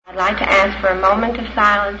I'd like to ask for a moment of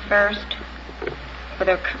silence first for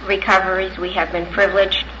the recoveries we have been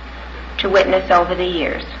privileged to witness over the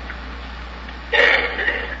years.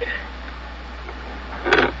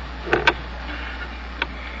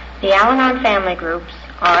 The Al-Anon family groups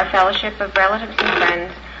are a fellowship of relatives and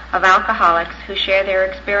friends of alcoholics who share their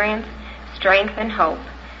experience, strength, and hope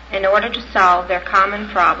in order to solve their common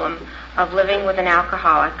problem of living with an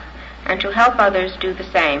alcoholic and to help others do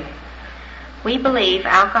the same. We believe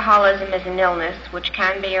alcoholism is an illness which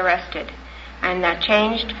can be arrested and that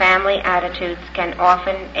changed family attitudes can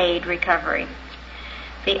often aid recovery.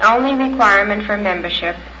 The only requirement for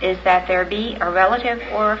membership is that there be a relative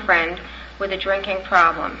or a friend with a drinking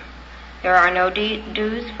problem. There are no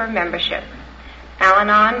dues for membership.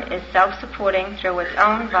 Al-Anon is self-supporting through its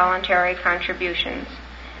own voluntary contributions.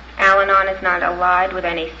 Al-Anon is not allied with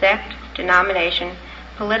any sect, denomination,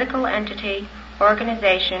 political entity,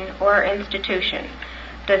 organization, or institution,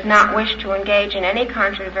 does not wish to engage in any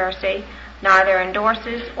controversy, neither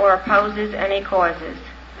endorses or opposes any causes.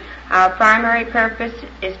 Our primary purpose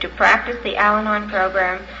is to practice the Al-Anon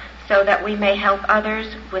program so that we may help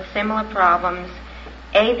others with similar problems,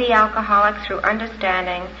 aid the alcoholic through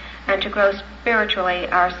understanding, and to grow spiritually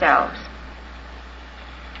ourselves.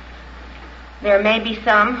 There may be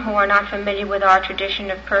some who are not familiar with our tradition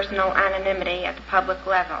of personal anonymity at the public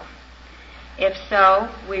level. If so,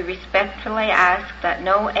 we respectfully ask that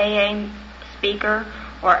no AA speaker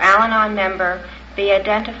or Al-Anon member be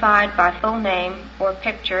identified by full name or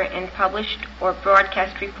picture in published or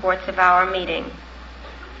broadcast reports of our meeting.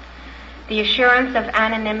 The assurance of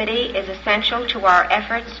anonymity is essential to our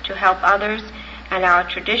efforts to help others, and our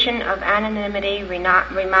tradition of anonymity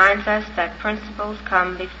reminds us that principles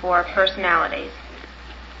come before personalities.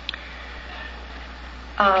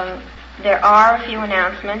 There are a few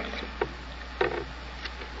announcements.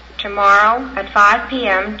 Tomorrow at 5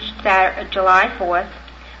 p.m., July 4th,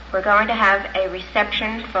 we're going to have a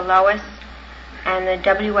reception for Lois and the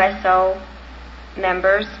WSO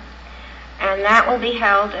members, and that will be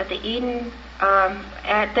held at the Eden,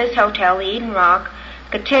 at this hotel, the Eden Rock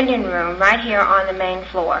Cotillion Room, right here on the main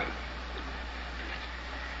floor.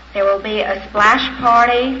 There will be a splash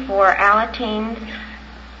party for Alateens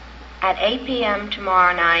at 8 p.m.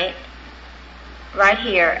 tomorrow night, right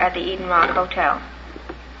here at the Eden Rock Hotel.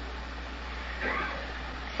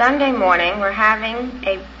 Sunday morning, we're having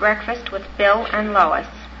a breakfast with Bill and Lois,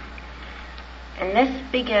 and this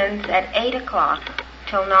begins at 8 o'clock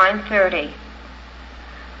till 9:30,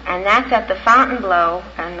 and that's at the Fontainebleau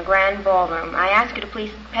and the Grand Ballroom. I ask you to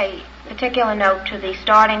please pay particular note to the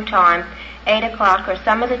starting time, 8 o'clock, or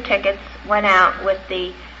some of the tickets went out with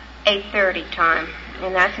the 8:30 time,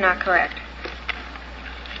 and that's not correct.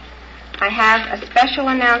 I have a special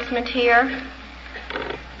announcement here.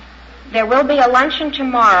 There will be a luncheon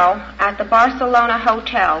tomorrow at the Barcelona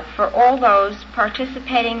Hotel for all those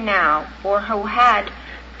participating now or who had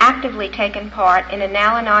actively taken part in an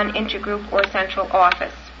Al-Anon intergroup or central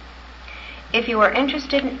office. If you are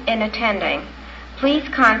interested in attending, please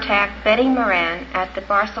contact Betty Moran at the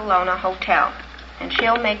Barcelona Hotel, and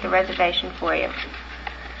she'll make the reservation for you.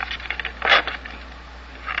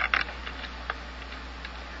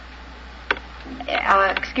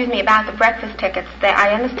 About the breakfast tickets,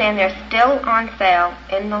 I understand they're still on sale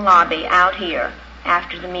in the lobby out here.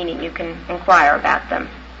 After the meeting, you can inquire about them.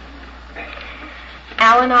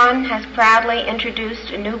 Al-Anon has proudly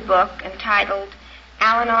introduced a new book entitled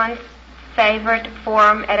Al-Anon's Favorite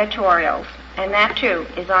Forum Editorials, and that too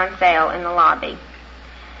is on sale in the lobby.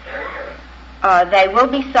 They will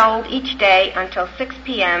be sold each day until 6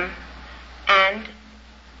 p.m. and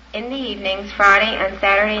in the evenings, Friday and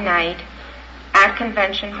Saturday night, at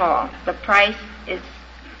Convention Hall. The price is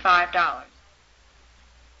 $5.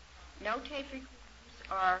 No tape recorders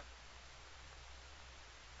are...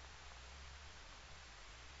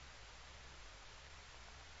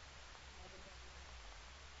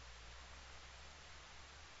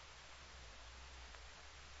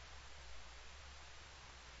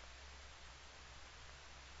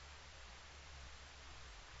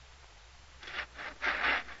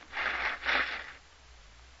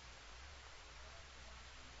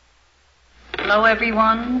 Hello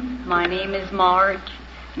everyone, my name is Marge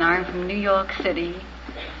and I'm from New York City.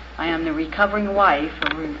 I am the recovering wife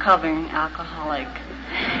of a recovering alcoholic.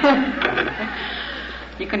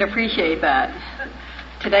 You can appreciate that.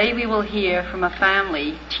 Today we will hear from a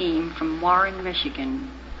family team from Warren, Michigan.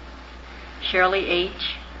 Shirley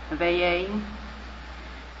H. of AA,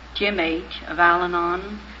 Jim H. of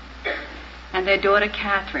Al-Anon, and their daughter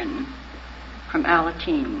Catherine from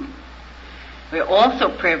Alateen. We're also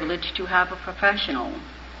privileged to have a professional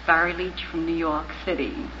Barry Leach from New York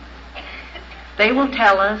City. They will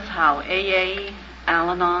tell us how AA,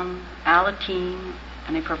 Al-Anon, Alateen,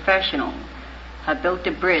 and a professional have built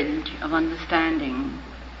a bridge of understanding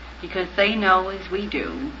because they know, as we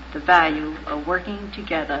do, the value of working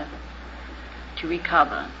together to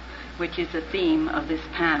recover, which is the theme of this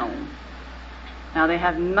panel. Now, they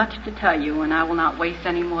have much to tell you, and I will not waste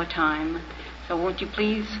any more time. So won't you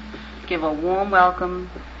please give a warm welcome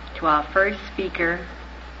to our first speaker,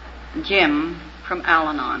 Jim from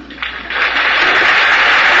Al-Anon.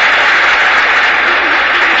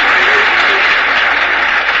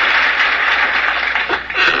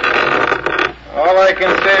 All I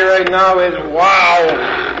can say right now is, wow,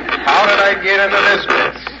 how did I get into this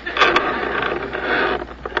mess?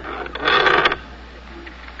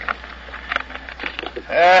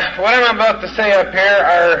 What I'm about to say up here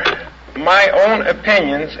are my own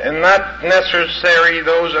opinions and not necessarily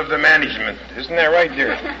those of the management. Isn't that right,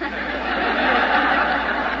 dear?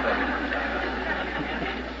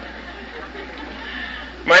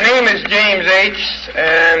 My name is James H.,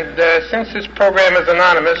 and since this program is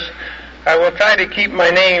anonymous, I will try to keep my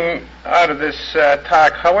name out of this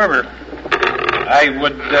talk. However, I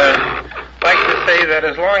would like to say that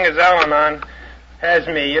as long as Al-Anon has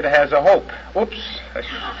me, it has a hope. Oops, I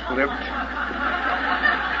slipped.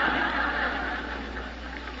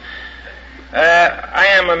 I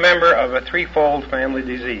am a member of a threefold family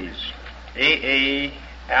disease: AA,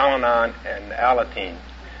 Al-Anon, and Alateen.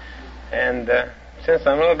 And since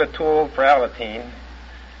I'm a little bit too old for Alateen,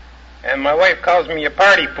 and my wife calls me a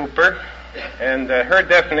party pooper, and her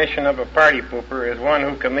definition of a party pooper is one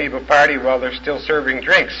who can leave a party while they're still serving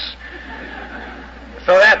drinks.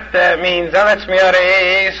 So that means that lets me out of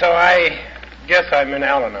AA, so I guess I'm in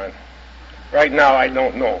Al-Anon. Right now, I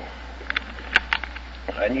don't know.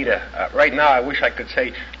 I need right now, I wish I could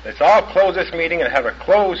say, let's all close this meeting and have a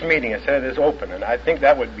closed meeting instead of this open, and I think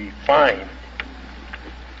that would be fine.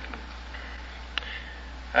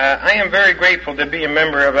 I am very grateful to be a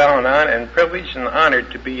member of Al-Anon and privileged and honored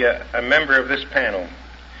to be a member of this panel.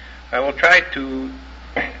 I will try to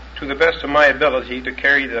the best of my ability, to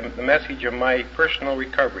carry the message of my personal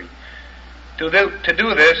recovery. To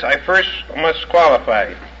do this, I first must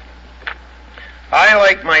qualify. I,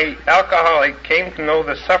 like my alcoholic, came to know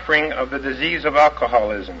the suffering of the disease of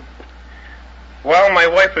alcoholism. While my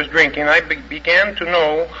wife was drinking, I began to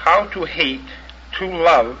know how to hate, to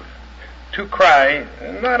love, to cry,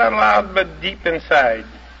 not out loud but deep inside.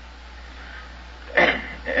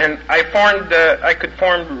 And I could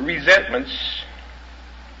form resentments,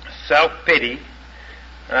 self-pity.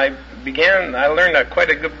 I learned quite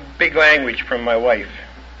a good big language from my wife.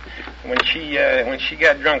 When she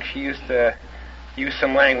got drunk, she used to use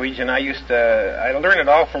some language, and I learned it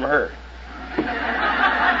all from her.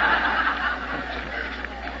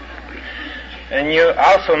 And you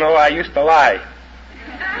also know I used to lie.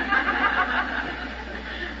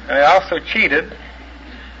 I also cheated,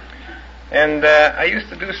 and I used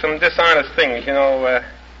to do some dishonest things. You know,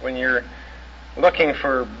 when you're looking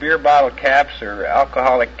for beer bottle caps or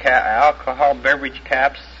alcohol beverage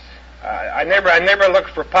caps, I never looked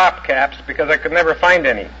for pop caps because I could never find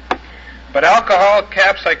any. But alcohol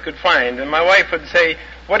caps I could find, and my wife would say,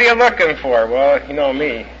 "What are you looking for?" Well, you know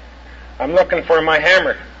me, I'm looking for my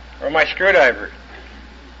hammer or my screwdriver.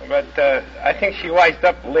 But I think she wised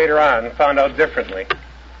up later on and found out differently.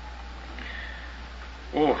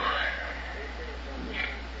 Ooh.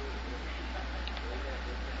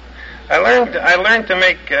 I learned to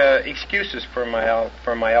make excuses for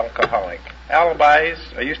my alcoholic. Alibis.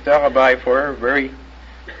 I used to alibi for her very.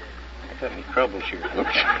 I got me troubles here.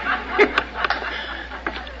 Oops.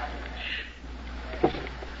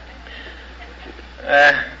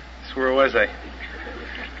 Where was I?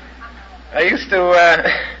 I used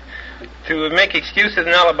to make excuses and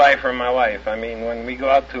alibi for my wife. I mean, when we go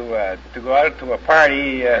out to a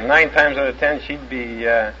party, 9 times out of 10 she'd be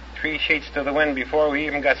 3 sheets to the wind before we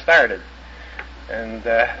even got started, and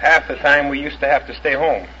half the time we used to have to stay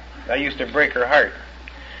home. I used to break her heart.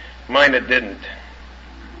 Mine it didn't.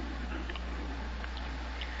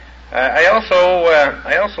 I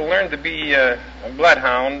also learned to be a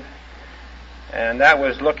bloodhound, and that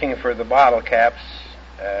was looking for the bottle caps.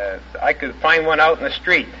 I could find one out in the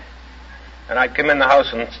street, and I'd come in the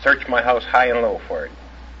house and search my house high and low for it.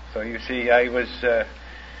 So you see, I was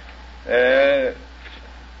the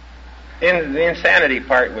insanity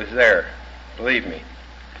part was there, believe me.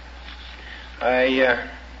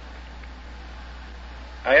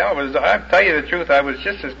 I'll tell you the truth, I was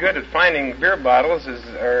just as good at finding beer bottles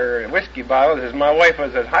or whiskey bottles as my wife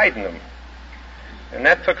was at hiding them. And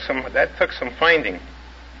that took some finding.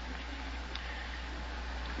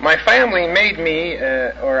 My family made me,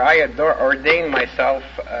 or I ordained myself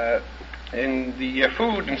in the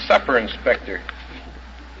food and supper inspector.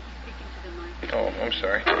 Oh, I'm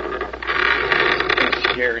sorry. It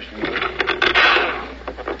scares me.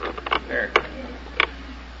 There.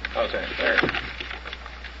 How's that? There.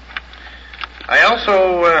 I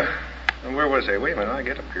also, where was I? Wait a minute, I'll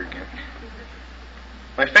get up here again.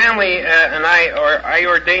 My family and I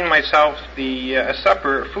ordained myself the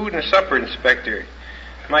food and supper inspector.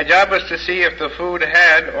 My job was to see if the food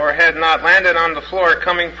had or had not landed on the floor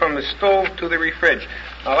coming from the stove to the fridge.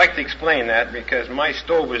 I like to explain that because my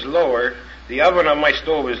stove was lower. The oven of my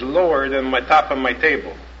stove is lower than my top of my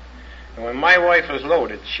table. And when my wife was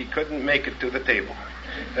loaded, she couldn't make it to the table.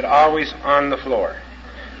 It always on the floor.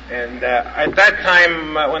 And at that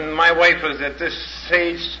time, when my wife was at this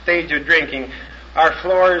stage of drinking, our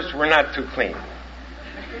floors were not too clean.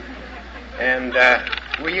 And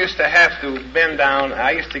we used to have to bend down.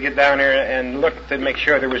 I used to get down there and look to make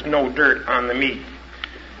sure there was no dirt on the meat.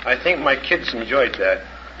 I think my kids enjoyed that.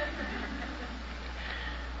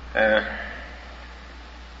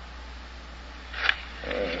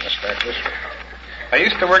 Let's start this way. I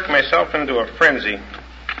used to work myself into a frenzy.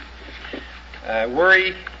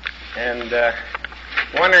 Worry and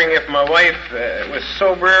wondering if my wife was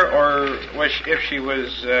sober or if she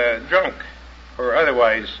was drunk or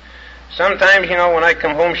otherwise. Sometimes, when I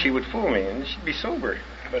come home, she would fool me and she'd be sober.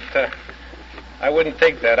 But I wouldn't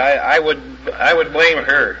take that. I would blame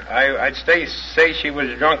her. I'd say she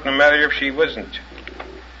was drunk no matter if she wasn't.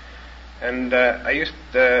 And I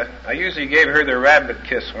usually gave her the rabbit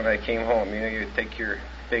kiss when I came home. You take your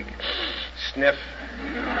big sniff.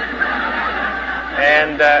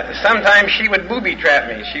 And sometimes she would booby trap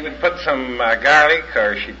me. She would put some garlic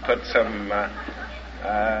or she'd put some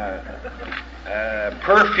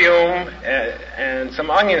perfume and some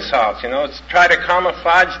onion salts, to try to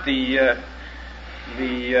camouflage the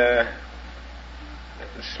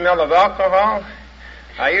smell of alcohol.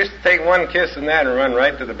 I used to take one kiss and that and run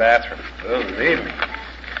right to the bathroom. Oh, believe me,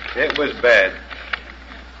 it was bad.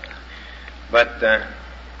 But I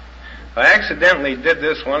accidentally did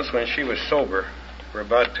this once when she was sober for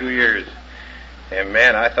about 2 years. And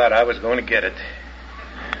man, I thought I was going to get it.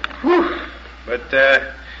 Whew. But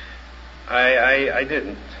I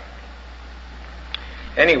didn't.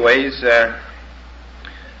 Anyways,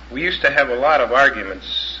 we used to have a lot of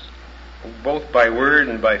arguments, both by word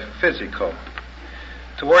and by physical.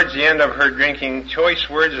 Towards the end of her drinking, choice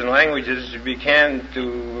words and languages began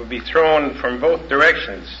to be thrown from both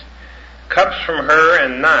directions. Cups from her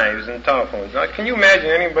and knives and telephones. Now, can you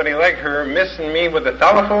imagine anybody like her missing me with a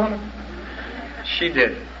telephone? She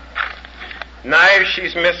did. Knives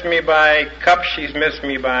she's missed me by, cups she's missed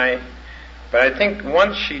me by, but I think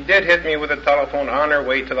once she did hit me with a telephone on her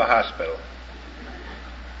way to the hospital.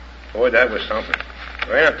 Boy, that was something.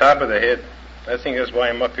 Right on top of the head. I think that's why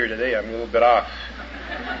I'm up here today. I'm a little bit off.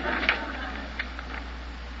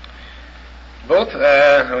 Both,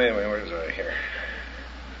 where was I here?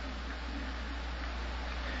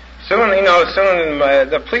 Soon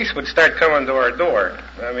the police would start coming to our door.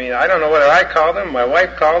 I mean, I don't know whether I called them, my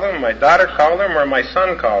wife called them, my daughter called them, or my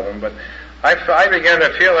son called them, but I began to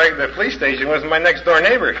feel like the police station was my next door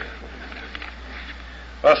neighbor.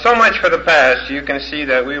 Well, so much for the past. You can see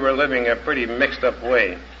that we were living a pretty mixed up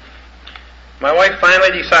way. My wife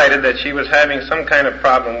finally decided that she was having some kind of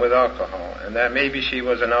problem with alcohol, and that maybe she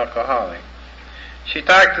was an alcoholic. She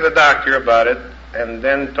talked to the doctor about it, and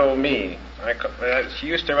then told me. She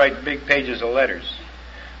used to write big pages of letters,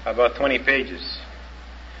 about 20 pages.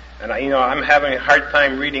 And I'm having a hard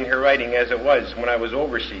time reading her writing as it was when I was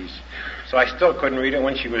overseas. So I still couldn't read it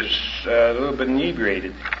when she was a little bit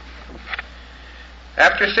inebriated.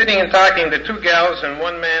 After sitting and talking to two gals and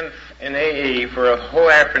one man in AA for a whole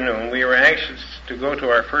afternoon, we were anxious to go to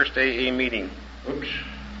our first AA meeting. Oops.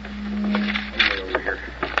 Let me go over here.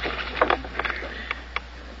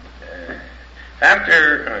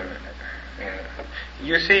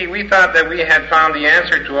 You see, we thought that we had found the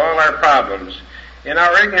answer to all our problems. In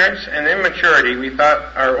our ignorance and immaturity, we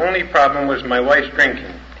thought our only problem was my wife's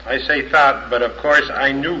drinking. I say thought, but of course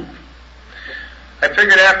I knew. I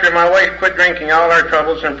figured after my wife quit drinking, all our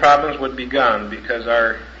troubles and problems would be gone because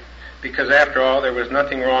after all, there was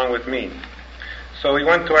nothing wrong with me. So we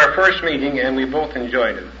went to our first meeting and we both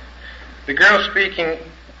enjoyed it. The girl speaking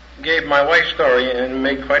gave my wife's story and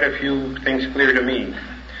made quite a few things clear to me.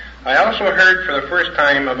 I also heard for the first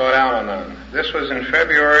time about Al-Anon. This was in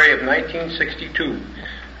February of 1962.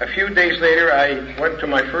 A few days later, I went to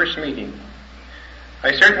my first meeting.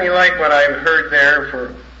 I certainly liked what I heard there.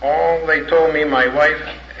 For all they told me, my wife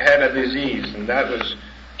had a disease, and that was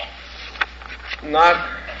not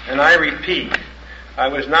And I repeat, I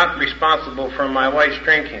was not responsible for my wife's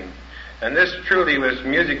drinking. And this truly was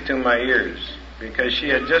music to my ears, because she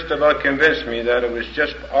had just about convinced me that it was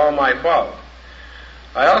just all my fault.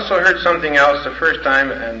 I also heard something else the first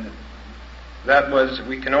time, and that was,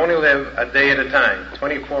 we can only live a day at a time,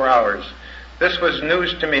 24 hours. This was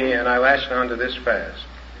news to me, and I latched on to this fast.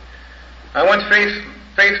 I went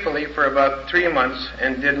faithfully for about 3 months,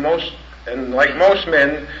 and like most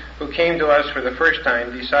men who came to us for the first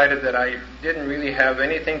time, decided that I didn't really have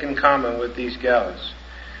anything in common with these gals.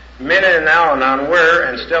 Men in Al-Anon were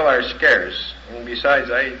and still are scarce, and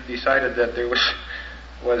besides, I decided that there was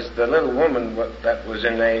the little woman that was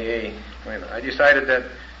in AA. I decided that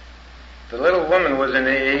the little woman was in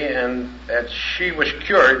AA and that she was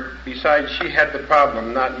cured. Besides, she had the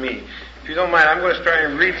problem, not me. If you don't mind, I'm going to try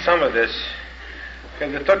and read some of this,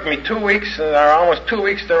 because it took me 2 weeks, or almost 2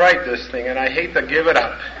 weeks to write this thing, and I hate to give it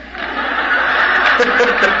up.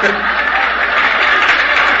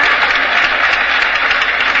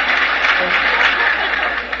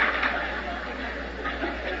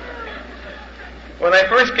 When I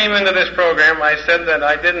first came into this program, I said that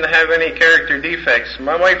I didn't have any character defects.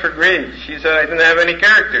 My wife agreed. She said I didn't have any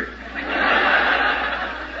character.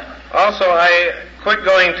 Also, I quit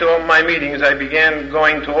going to my meetings. I began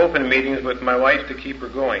going to open meetings with my wife to keep her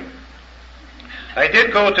going. I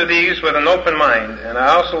did go to these with an open mind, and I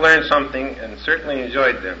also learned something and certainly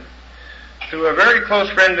enjoyed them. Through a very close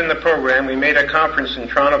friend in the program, we made a conference in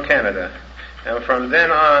Toronto, Canada, and from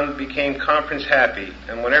then on became conference happy,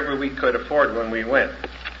 and whenever we could afford one, we went.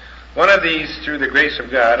 One of these, through the grace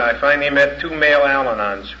of God, I finally met 2 male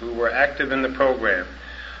Al-Anons who were active in the program.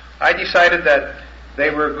 I decided that they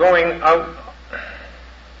were going out,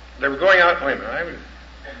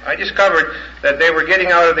 I discovered that they were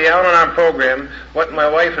getting out of the Al-Anon program what my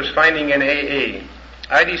wife was finding in AA.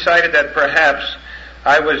 I decided that perhaps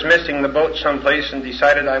I was missing the boat someplace and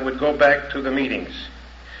decided I would go back to the meetings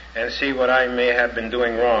and see what I may have been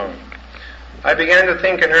doing wrong. I began to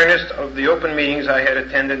think in earnest of the open meetings I had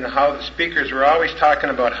attended and how the speakers were always talking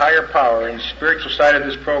about higher power and the spiritual side of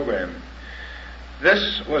this program.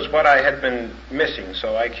 This was what I had been missing,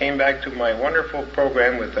 so I came back to my wonderful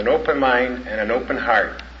program with an open mind and an open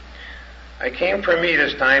heart. I came for me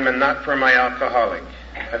this time and not for my alcoholic.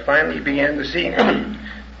 I finally began to see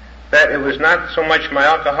that it was not so much my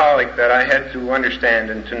alcoholic that I had to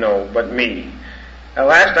understand and to know, but me. At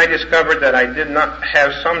last I discovered that I did not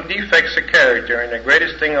have some defects of character, and the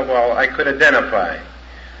greatest thing of all I could identify.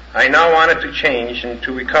 I now wanted to change and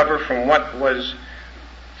to recover from what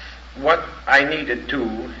I needed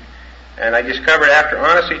to, and I discovered after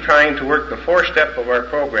honestly trying to work the 4-step of our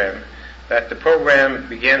program that the program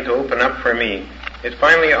began to open up for me. It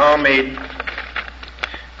finally all made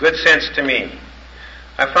good sense to me.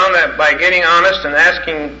 I found that by getting honest and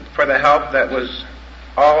asking for the help that was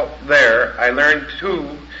all there, I learned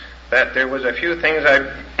too that there was a few things I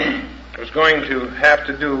was going to have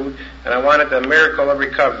to do, and I wanted the miracle of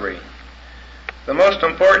recovery. The most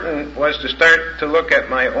important was to start to look at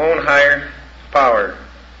my own higher power,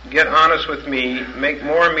 get honest with me, make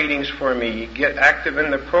more meetings for me, get active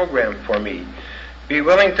in the program for me, be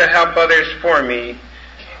willing to help others for me,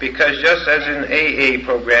 because just as in AA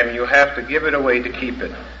program, you have to give it away to keep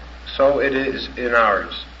it. So it is in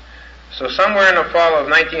ours. So somewhere in the fall of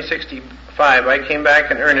 1965, I came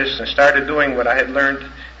back in earnest and started doing what I had learned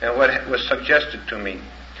and what was suggested to me.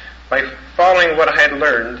 By following what I had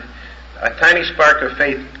learned, a tiny spark of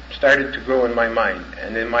faith started to grow in my mind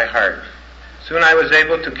and in my heart. Soon I was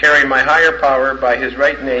able to carry my higher power by His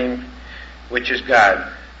right name, which is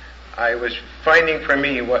God. I was finding for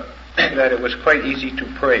me that it was quite easy to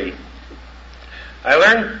pray. I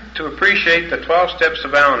learned to appreciate the 12 steps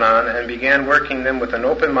of Al-Anon and began working them with an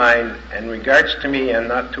open mind in regards to me and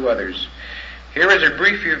not to others. Here is a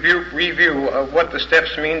brief review of what the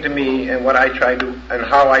steps mean to me and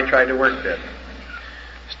how I try to work them.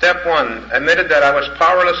 Step 1, admitted that I was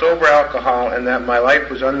powerless over alcohol and that my life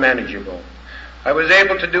was unmanageable. I was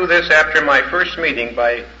able to do this after my first meeting,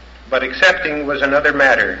 but accepting was another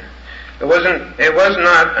matter. It was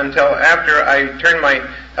not until after I turned my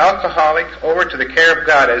alcoholic over to the care of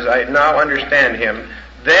God as I now understand him,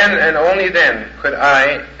 then and only then could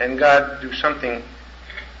I and God do something,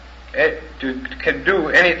 could do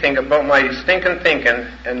anything about my stinking thinking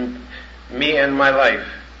and me and my life.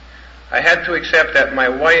 I had to accept that my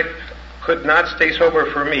wife could not stay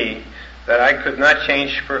sober for me, that I could not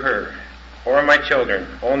change for her or my children,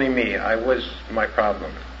 only me. I was my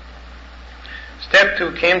problem. Step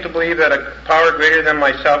 2, came to believe that a power greater than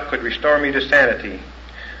myself could restore me to sanity.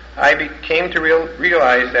 I came to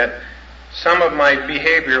realize that some of my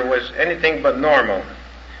behavior was anything but normal.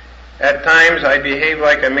 At times I behaved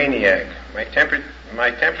like a maniac. My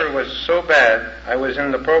temper was so bad, I was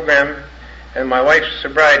in the program and my wife's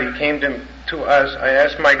sobriety came to us. I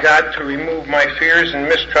asked my God to remove my fears and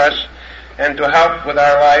mistrust and to help with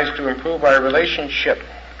our lives to improve our relationship.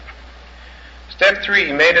 Step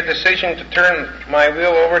 3, made a decision to turn my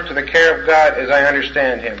will over to the care of God as I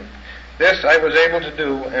understand Him. This I was able to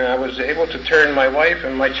do, and I was able to turn my wife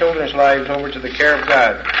and my children's lives over to the care of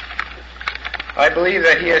God. I believe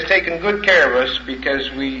that He has taken good care of us because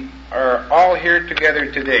we are all here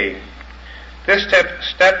together today. This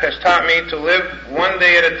step has taught me to live one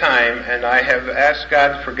day at a time, and I have asked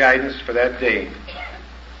God for guidance for that day.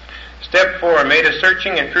 Step 4, made a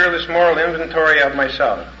searching and fearless moral inventory of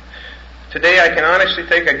myself. Today I can honestly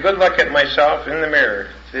take a good look at myself in the mirror.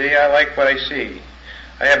 Today I like what I see.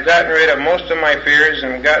 I have gotten rid of most of my fears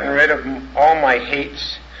and gotten rid of all my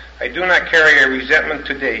hates. I do not carry a resentment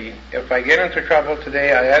today. If I get into trouble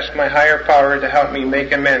today, I ask my higher power to help me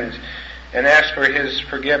make amends and ask for His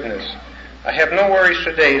forgiveness. I have no worries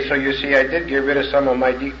today, so you see I did get rid of some of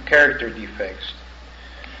my character defects.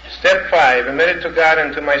 Step 5, admitted to God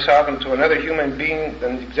and to myself and to another human being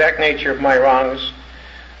the exact nature of my wrongs.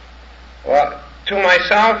 Well, to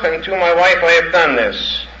myself and to my wife I have done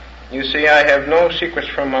this. You see, I have no secrets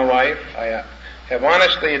from my wife. I have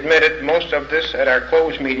honestly admitted most of this at our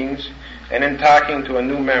closed meetings and in talking to a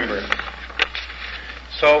new member.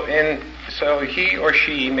 So he or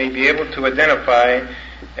she may be able to identify,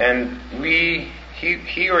 and he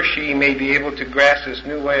or she may be able to grasp this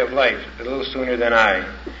new way of life a little sooner than I.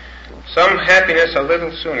 Some happiness a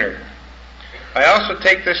little sooner. I also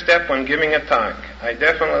take this step when giving a talk. I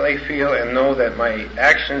definitely feel and know that my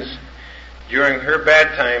actions during her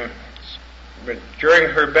bad time,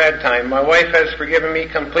 my wife has forgiven me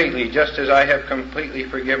completely, just as I have completely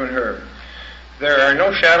forgiven her. There are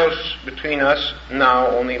no shadows between us now,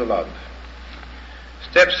 only love.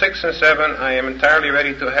 Step 6 and 7, I am entirely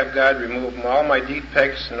ready to have God remove all my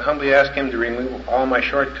defects and humbly ask Him to remove all my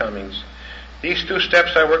shortcomings. These 2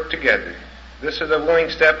 steps I work together. This is a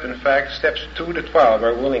willing step. In fact, steps 2 to 12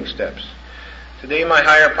 are willing steps. Today my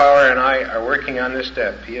higher power and I are working on this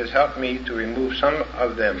step. He has helped me to remove some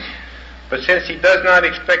of them. But since He does not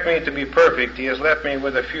expect me to be perfect, He has left me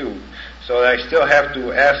with a few, so that I still have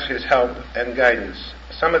to ask His help and guidance.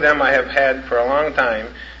 Some of them I have had for a long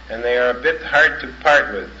time, and they are a bit hard to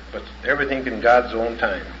part with, but everything in God's own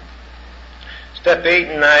time. Step 8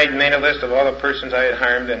 and 9 made a list of all the persons I had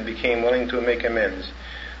harmed and became willing to make amends.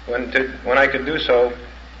 When I could do so,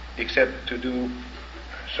 except to do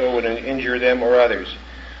so would injure them or others.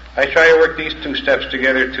 I try to work these 2 steps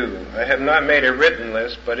together too. I have not made a written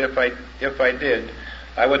list, but if I did,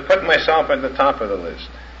 I would put myself at the top of the list,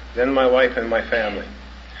 then my wife and my family.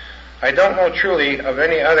 I don't know truly of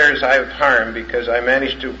any others I have harmed because I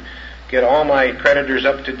managed to get all my creditors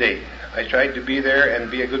up to date. I tried to be there and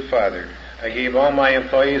be a good father. I gave all my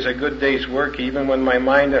employees a good day's work even when my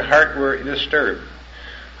mind and heart were disturbed.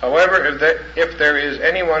 However, if there is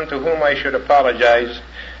anyone to whom I should apologize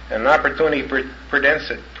and an opportunity presents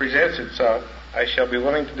itself, I shall be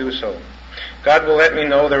willing to do so. God will let me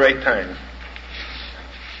know the right time.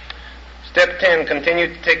 Step 10, continue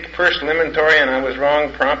to take personal inventory, and I was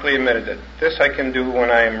wrong, promptly admitted it. This I can do when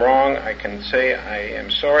I am wrong. I can say I am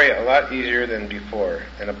sorry a lot easier than before.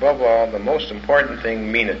 And above all, the most important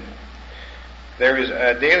thing, mean it. There is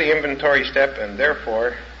a daily inventory step, and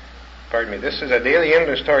therefore, this is a daily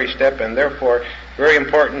inventory step, and therefore very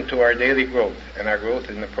important to our daily growth and our growth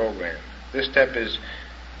in the program. This step, if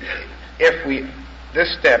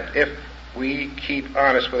we keep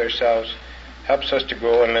honest with ourselves, helps us to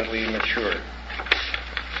grow and mentally mature.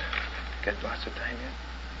 Got lots of time yet?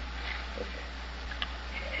 Okay.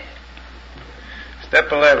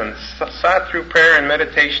 Step 11, sought through prayer and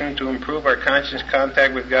meditation to improve our conscious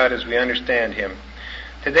contact with God as we understand Him.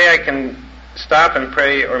 Today I can stop and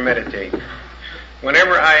pray or meditate.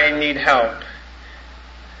 Whenever I need help,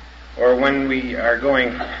 or when we are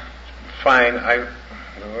going fine,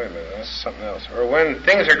 that's something else. Or when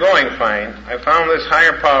things are going fine, I found this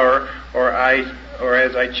higher power, or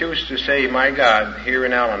as I choose to say, my God, here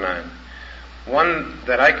in Al-Anon. One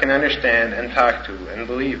that I can understand and talk to and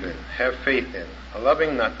believe in, have faith in. A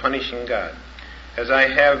loving, not punishing God. As I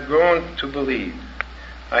have grown to believe,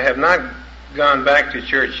 I have not gone back to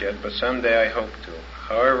church yet, but someday I hope to.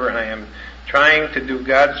 However, I am trying to do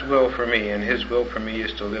God's will for me, and His will for me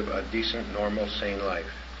is to live a decent, normal, sane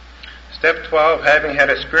life. Step 12, having had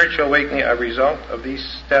a spiritual awakening, a result of these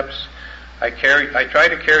steps, I try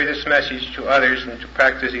to carry this message to others and to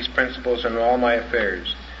practice these principles in all my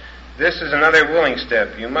affairs. This is another willing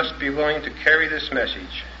step. You must be willing to carry this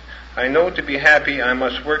message. I know to be happy I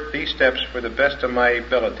must work these steps for the best of my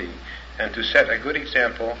ability and to set a good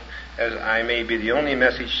example, as I may be the only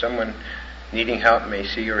message someone needing help may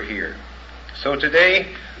see or hear. So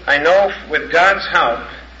today, I know with God's help,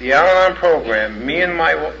 the Al-Anon program, me and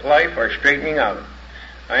my life are straightening out.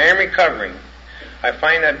 I am recovering. I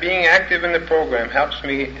find that being active in the program helps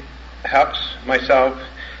myself,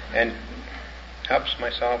 and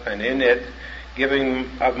in it, giving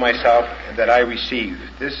of myself that I receive.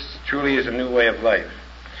 This truly is a new way of life.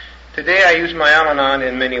 Today I use my Al-Anon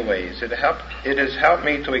in many ways. It has helped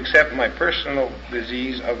me to accept my personal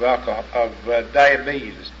disease of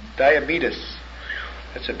diabetes.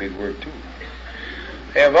 That's a big word too.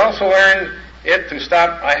 I have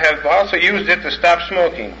also used it to stop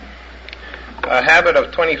smoking. A habit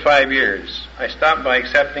of 25 years. I stopped by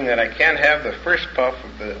accepting that I can't have the first puff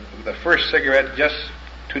of the first cigarette just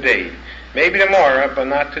today. Maybe tomorrow, but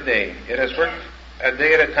not today. It has worked a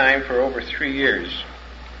day at a time for over 3 years.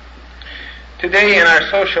 Today in our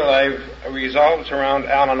social life revolves around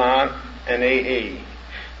Al-Anon and AA.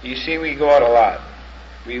 You see, we go out a lot.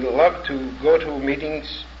 We love to go to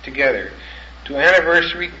meetings together, to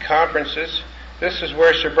anniversary conferences. This is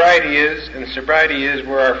where sobriety is, and sobriety is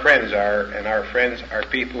where our friends are, and our friends are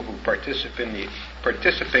people who participate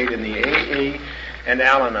in the AA and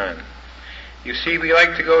Al-Anon. You see, we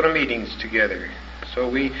like to go to meetings together, so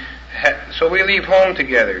we leave home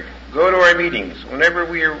together, go to our meetings. When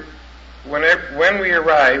we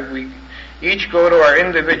arrive, we each go to our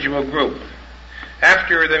individual group.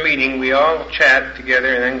 After the meeting, we all chat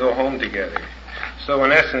together and then go home together. So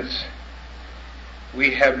in essence,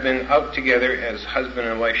 we have been out together as husband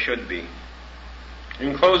and wife should be.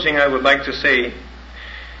 In closing, I would like to say,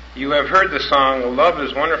 you have heard the song, "Love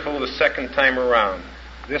is Wonderful the Second Time Around."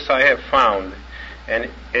 This I have found, and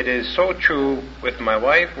it is so true with my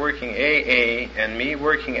wife working AA and me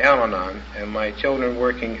working Al-Anon and my children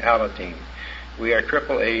working Alateen. We are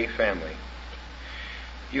AAA family.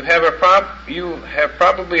 You have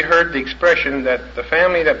probably heard the expression that the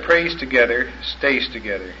family that prays together stays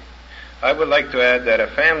together. I would like to add that a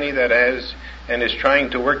family that has and is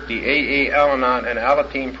trying to work the AA, Al-Anon, and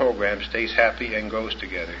Alateen program stays happy and grows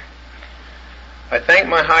together. I thank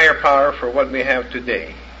my higher power for what we have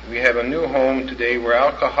today. We have a new home today where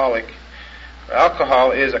alcohol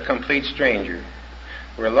is a complete stranger,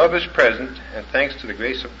 where love is present, and thanks to the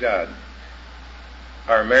grace of God,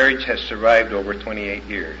 our marriage has survived over 28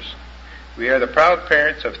 years. We are the proud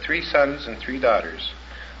parents of 3 sons and 3 daughters.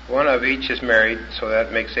 1 of each is married, so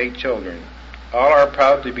that makes 8 children. All are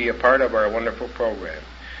proud to be a part of our wonderful program,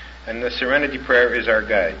 and the Serenity Prayer is our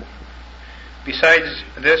guide. Besides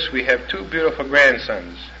this, we have 2 beautiful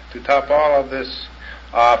grandsons. To top all of this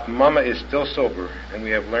off, Mama is still sober, and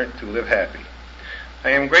we have learned to live happy.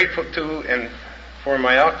 I am grateful to and for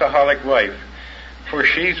my alcoholic wife, for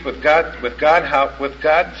she's with God's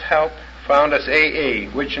help found us AA,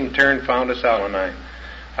 which in turn found us Al-Anon.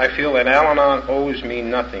 I feel that Al-Anon owes me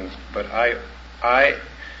nothing, but I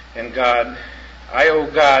owe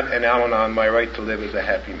God and Al-Anon my right to live as a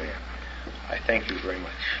happy man. I thank you very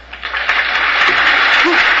much.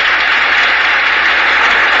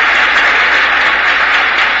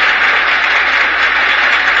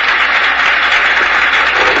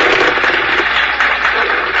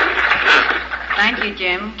 Thank you,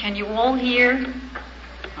 Jim. Can you all hear?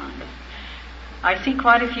 I see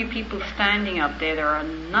quite a few people standing up there. There are a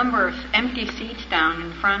number of empty seats down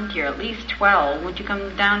in front here, at least 12. Would you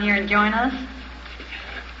come down here and join us?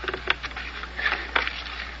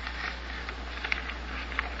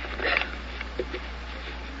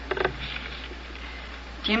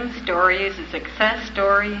 Jim's story is a success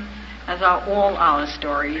story, as are all our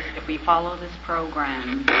stories if we follow this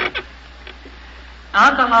program.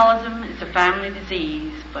 Alcoholism is a family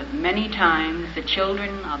disease, but many times the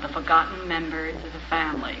children are the forgotten members of the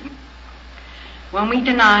family. When we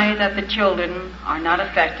deny that the children are not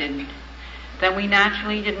affected, then we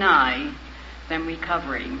naturally deny them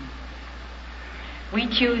recovery. We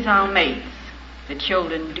choose our mates. The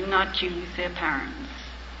children do not choose their parents.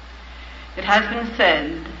 It has been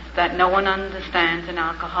said that no one understands an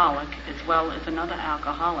alcoholic as well as another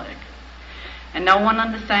alcoholic. And no one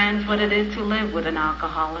understands what it is to live with an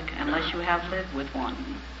alcoholic unless you have lived with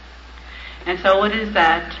one. And so it is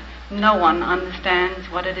that no one understands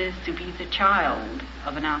what it is to be the child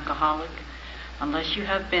of an alcoholic unless you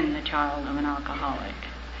have been the child of an alcoholic.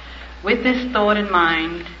 With this thought in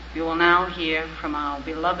mind, we will now hear from our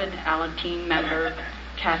beloved Alateen member,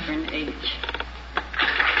 Catherine H.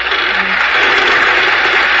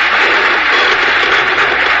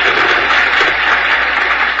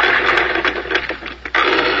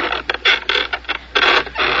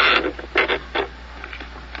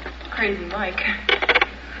 mic.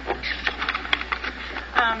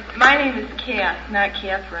 My name is Kath, not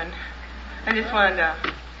Catherine. I just wanted to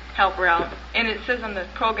help her out. And it says on the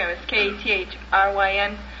program it's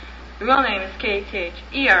Kathryn. The real name is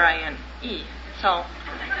Kathrine. So,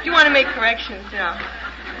 if you want to make corrections,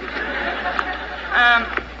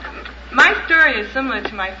 my story is similar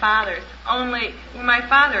to my father's, only when my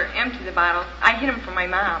father emptied the bottles, I hid them from my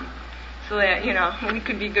mom so that, we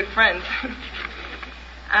could be good friends.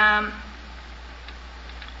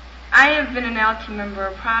 I have been an LT member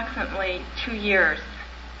approximately 2 years.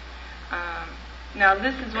 Now,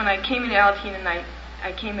 this is when I came into LT and I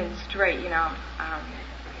came in straight, and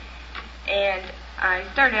I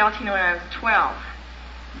started LT when I was 12.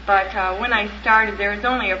 But when I started, there was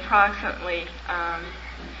only approximately,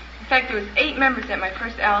 in fact, there was 8 members at my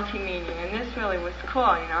first LT meeting, and this really was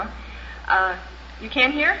cool, You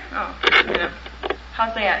can't hear? Oh,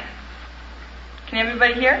 How's that? Can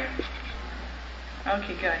everybody hear?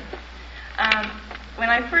 Okay, good. When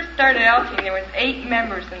I first started LT, there was 8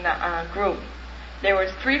 members in the group. There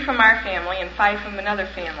was 3 from our family and 5 from another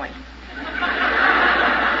family.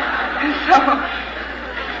 So,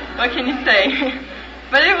 what can you say?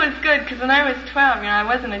 But it was good, because when I was 12, I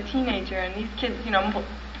wasn't a teenager, and these kids,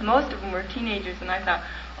 most of them were teenagers, and I thought,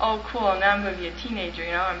 oh, cool, now I'm going to be a teenager,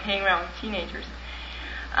 I'm hanging around with teenagers.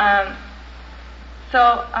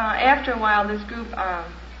 So after a while, this group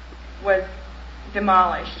was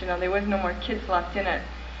demolished, there was no more kids left in it.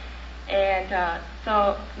 And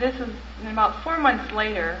so this was about 4 months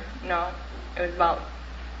later, it was about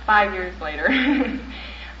 5 years later,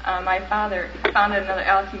 my father founded another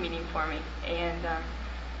LT meeting for me, and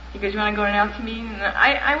he goes, you want to go to an LT meeting? And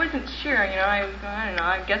I wasn't sure, I was going, I don't know,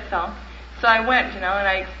 I guess so. So I went, and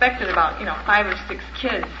I expected about, 5 or 6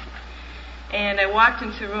 kids. And I walked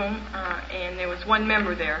into the room, and there was 1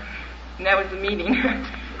 member there, and that was the meeting,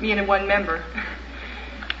 me and 1 member.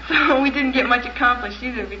 So we didn't get much accomplished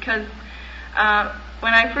either, because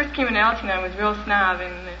when I first came in LT, I was real snob,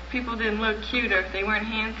 and if people didn't look cute, or if they weren't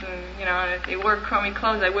handsome, and if they wore crummy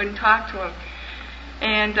clothes, I wouldn't talk to them.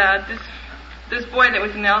 And this boy that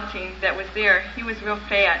was in LT that was there, he was real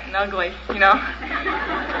fat and ugly, So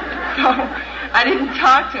I didn't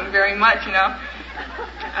talk to him very much,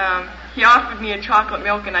 He offered me a chocolate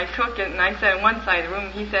milk, and I took it, and I sat on one side of the room,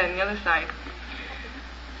 and he sat on the other side.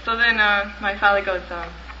 So then my father goes,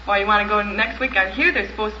 well, you want to go next week? I hear there's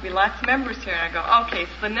supposed to be lots of members here. And I go, okay.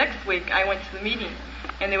 So the next week, I went to the meeting,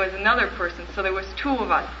 and there was another person, so there was 2 of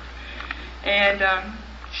us. And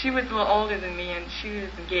she was a little older than me, and she was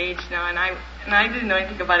engaged now, and I didn't know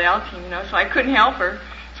anything about LT, so I couldn't help her.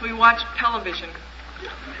 So we watched television.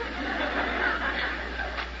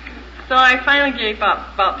 So I finally gave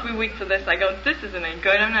up. About 3 weeks of this, I go, this isn't any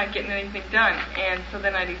good. I'm not getting anything done. And so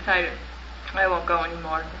then I decided I won't go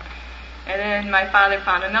anymore. And then my father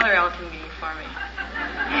found another LT meeting for me.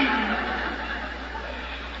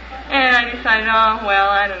 And I decided, oh, well,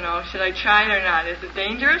 I don't know. Should I try it or not? Is it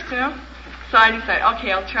dangerous, So I decided,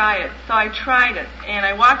 okay, I'll try it. So I tried it. And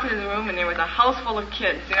I walked into the room, and there was a house full of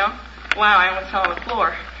kids, Wow, I almost fell on the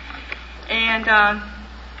floor. And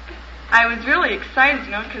I was really excited,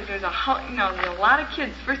 because there's there's a lot of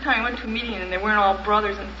kids. First time I went to a meeting, and they weren't all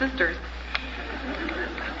brothers and sisters.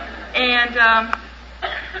 And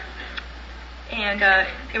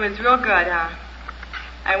it was real good.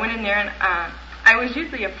 I went in there, and I was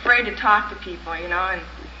usually afraid to talk to people, and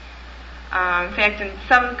in fact, in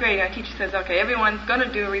 7th grade, our teacher says, okay, everyone's going to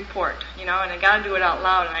do a report, and I got to do it out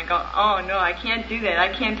loud. And I go, oh, no, I can't do that. I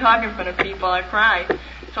can't talk in front of people. I cry.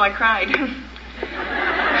 So I cried.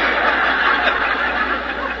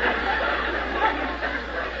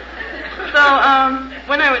 So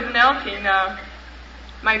when I was in LT,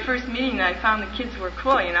 my first meeting, I found the kids were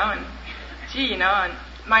cool, and gee, and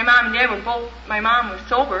my mom and dad were both, my mom was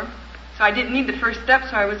sober, so I didn't need the first step,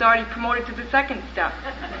 so I was already promoted to the second step.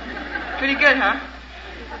 Pretty good, huh?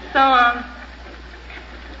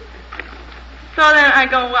 So then I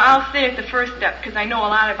go, well, I'll stay at the first step, because I know a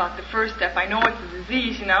lot about the first step. I know it's a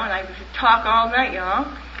disease, and I could talk all night,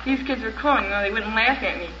 These kids were cool, they wouldn't laugh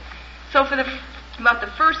at me. So for about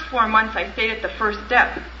the first 4 months, I stayed at the first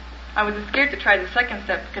step. I was scared to try the second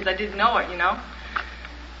step, because I didn't know it,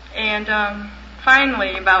 And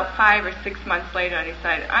finally, about 5 or 6 months later, I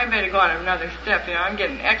decided, I better go on another step, I'm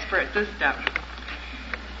getting expert at this step.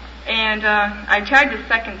 And I tried the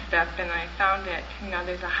second step, and I found that,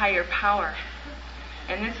 there's a higher power.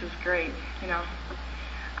 And this is great,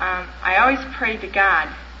 I always prayed to God.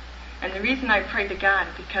 And the reason I prayed to God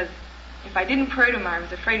is because if I didn't pray to him, I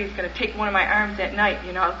was afraid he was going to take one of my arms at night,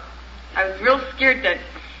 I was real scared that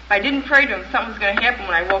if I didn't pray to him, something was going to happen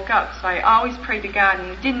when I woke up. So I always prayed to God, and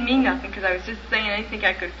it didn't mean nothing because I was just saying anything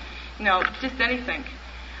I could, just anything.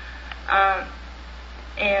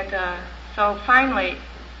 So finally,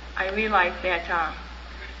 I realized that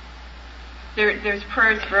there's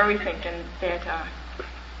prayers for everything, and that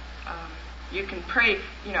you can pray,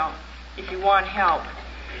 if you want help.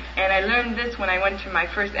 And I learned this when I went to my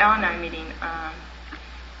first Al-Anon meeting.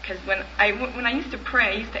 Because when I used to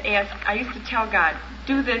pray, I used to tell God,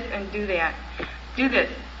 do this and do that. Do this.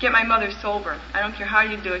 Get my mother sober. I don't care how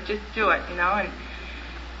you do it, just do it,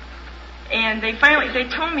 And they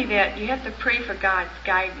told me that you have to pray for God's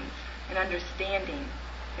guidance and understanding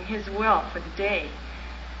and His will for the day.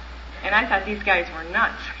 And I thought these guys were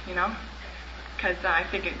nuts, Because I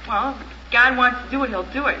figured, well, if God wants to do it,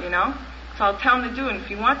 He'll do it, So I'll tell Him to do it. And if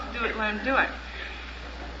He wants to do it, let Him do it.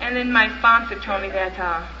 And then my sponsor told me that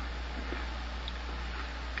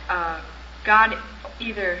God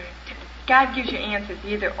gives you answers.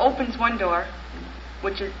 He either opens one door,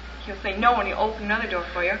 which is He'll say no, and He'll open another door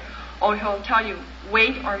for you, or He'll tell you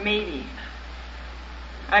wait or maybe.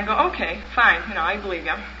 I go, okay, fine, I believe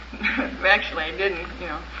you. But actually, I didn't,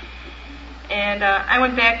 And I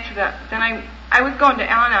went back to then I was going to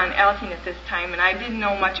Al-Anon Alateen at this time, and I didn't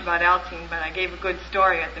know much about Alateen, but I gave a good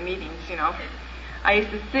story at the meetings, I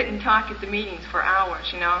used to sit and talk at the meetings for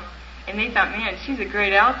hours, and they thought, man, she's a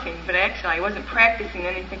great Alateen, but actually I wasn't practicing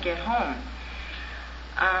anything at home.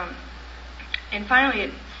 And finally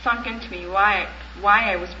it sunk into me why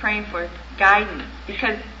I was praying for guidance,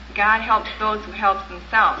 because God helps those who help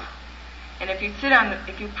themselves. And if you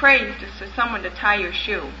pray for someone to tie your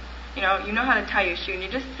shoe, you know how to tie your shoe, and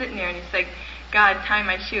you're just sitting there and you say, God, tie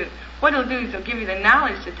my shoe. What He'll do is He'll give you the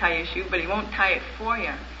knowledge to tie your shoe, but He won't tie it for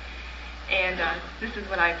you. And this is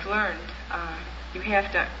what I've learned. You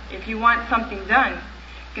have to, if you want something done,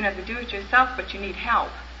 you're going to have to do it yourself, but you need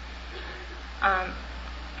help.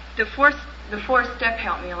 The fourth step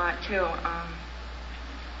helped me a lot too,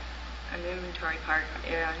 an inventory part.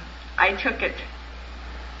 And I took it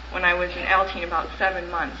when I was in Alateen about 7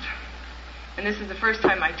 months. And this is the first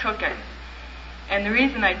time I took it. And the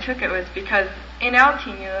reason I took it was because in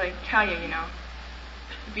Alateen, they tell you,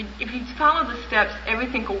 if you follow the steps,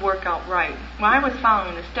 everything will work out right. Well, I was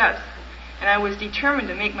following the steps, and I was determined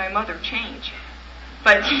to make my mother change.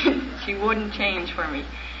 But she wouldn't change for me.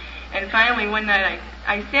 And finally, one night,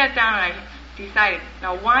 I sat down and I decided,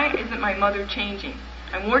 now why isn't my mother changing?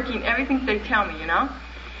 I'm working everything they tell me,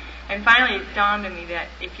 And finally, it dawned on me that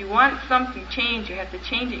if you want something changed, you have to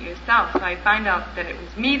change it yourself. So I found out that it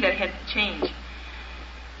was me that had to change.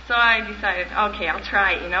 So I decided, okay, I'll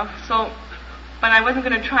try it, But I wasn't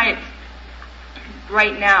going to try it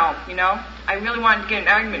right now, I really wanted to get an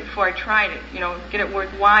argument before I tried it, get it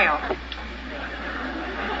worthwhile.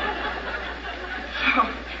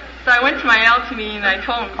 So I went to my Alateen meeting and I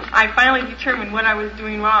told them, I finally determined what I was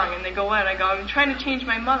doing wrong. And they go, what? I go, I'm trying to change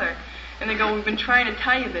my mother. And they go, we've been trying to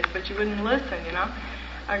tell you this, but you wouldn't listen,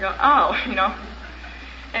 I go, oh,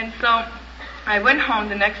 And so I went home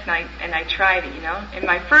the next night and I tried it, And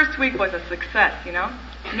my first week was a success, No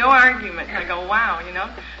argument. I go, wow,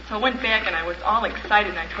 So I went back and I was all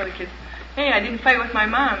excited and I told the kids, hey, I didn't fight with my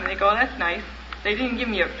mom. And they go, oh, that's nice. They didn't give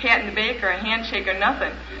me a pat in the back or a handshake or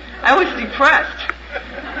nothing. I was depressed.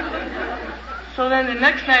 So then the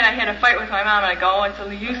next night I had a fight with my mom and I go, oh, it's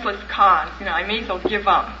a useless cause. I may as well give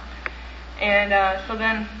up. And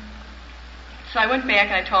so I went back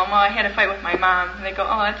and I told them, well, I had a fight with my mom. And they go,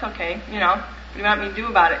 oh, that's okay, What do you want me to do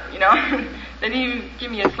about it, They didn't even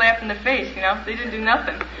give me a slap in the face, They didn't do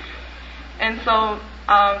nothing. And so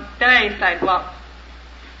then I decided, well,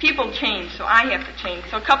 people change, so I have to change.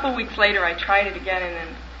 So a couple of weeks later, I tried it again,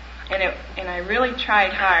 and I really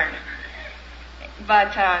tried hard.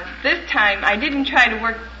 But this time, I didn't try to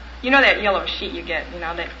work. That yellow sheet you get,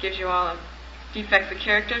 that gives you all the defects of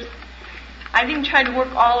characters. I didn't try to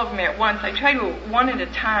work all of them at once. I tried to one at a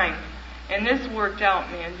time, and this worked out,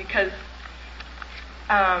 man, because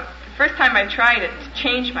the first time I tried it to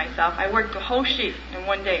change myself, I worked the whole sheet in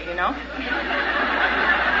one day,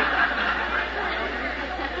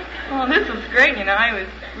 Well, this was great, I was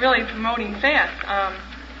really promoting fast.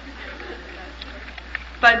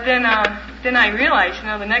 But then I realized,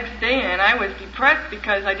 the next day, and I was depressed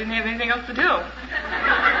because I didn't have anything else to do.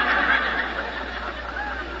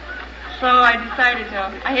 So I decided,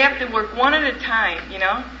 I have to work one at a time,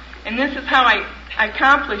 And this is how I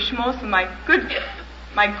accomplish most of my good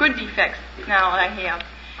defects now that I have.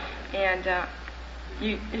 And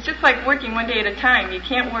it's just like working one day at a time. You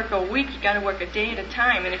can't work a week, you got to work a day at a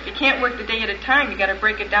time. And if you can't work the day at a time, you got to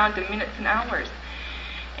break it down to minutes and hours.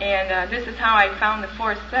 And this is how I found the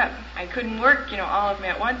fourth step. I couldn't work, all of them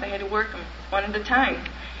at once. I had to work them one at a time.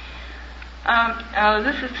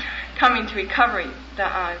 This is Coming to Recovery.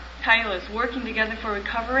 The title is Working Together for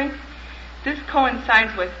Recovery. This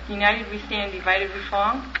coincides with United We Stand, Divided We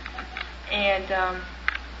Fall. And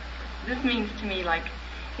this means to me, like,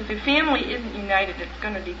 if a family isn't united, it's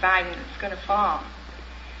going to divide and it's going to fall.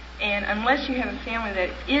 And unless you have a family that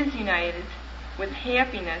is united with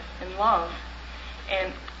happiness and love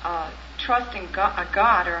and trust in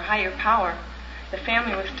God or a higher power, the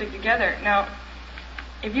family will stick together. Now,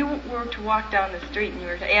 if you were to walk down the street and you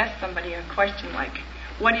were to ask somebody a question like,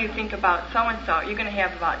 what do you think about so-and-so? You're going to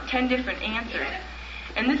have about 10 different answers.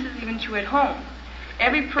 And this is even true at home.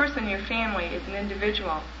 Every person in your family is an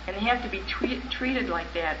individual, and they have to be treated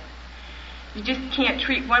like that. You just can't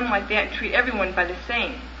treat one like that and treat everyone by the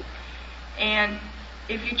same. And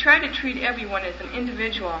if you try to treat everyone as an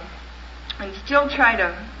individual and still try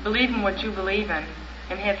to believe in what you believe in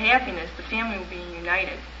and have happiness, the family will be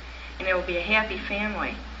united, and it will be a happy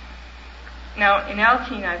family. Now, in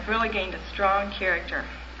Alateen, I've really gained a strong character,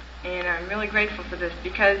 and I'm really grateful for this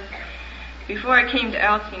because before I came to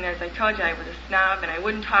Alateen, as I told you, I was a snob, and I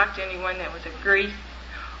wouldn't talk to anyone that was a grease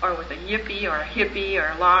or was a yippie or a hippie or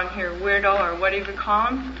a long-haired weirdo or whatever you call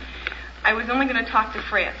them. I was only going to talk to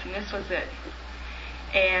frats, and this was it.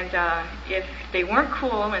 And if they weren't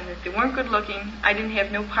cool and if they weren't good-looking, I didn't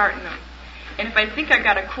have no part in them. And if I think I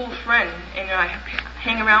got a cool friend and I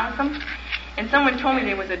hang around with them, and someone told me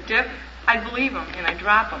there was a dip, I'd believe them and I'd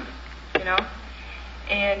drop them,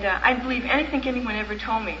 And I'd believe anything anyone ever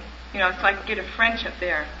told me, so I could get a friendship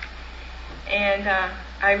there. And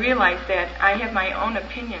I realized that I have my own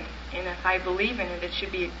opinion, and if I believe in it, it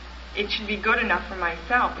should be good enough for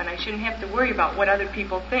myself, and I shouldn't have to worry about what other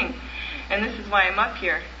people think. And this is why I'm up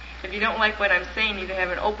here. If you don't like what I'm saying, either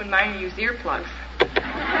have an open mind or use earplugs.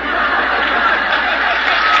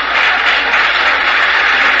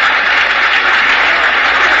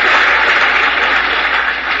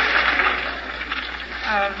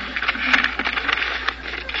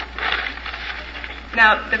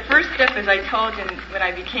 Now, the first step, as I told you when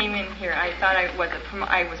I became in here, I thought I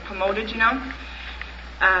was promoted,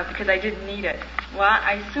 because I didn't need it. Well,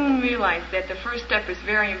 I soon realized that the first step is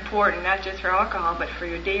very important, not just for alcohol, but for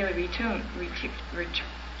your daily routine.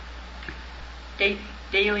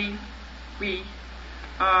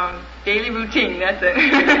 Daily routine. That's it.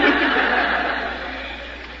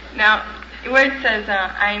 Now, where it says,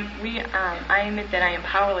 I admit that I am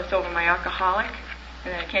powerless over my alcoholic,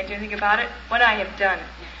 and I can't do anything about it. What I have done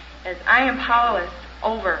is I am powerless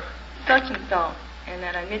over such and so, and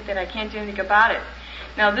that I admit that I can't do anything about it.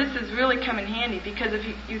 Now, this has really come in handy because if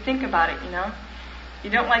you think about it, you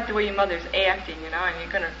don't like the way your mother's acting, and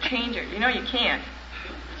you're going to change her. You can't.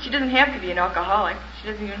 She doesn't have to be an alcoholic. She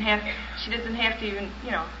doesn't have to even,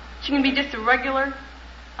 she can be just a regular,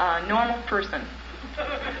 normal person.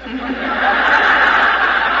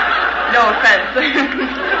 No offense.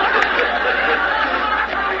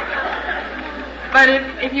 But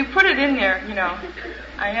if you put it in there,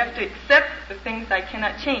 I have to accept the things I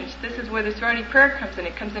cannot change. This is where the Serenity Prayer comes in.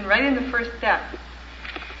 It comes in right in the first step.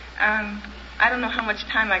 I don't know how much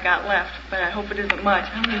time I got left, but I hope it isn't much.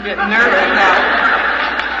 I'm getting nervous now.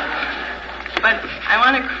 But I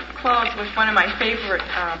want to close with one of my favorite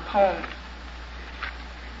poems.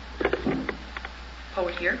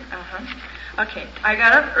 Poet here? Okay. I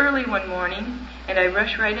got up early one morning, and I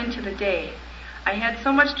rushed right into the day. I had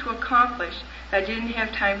so much to accomplish that I didn't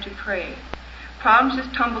have time to pray. Problems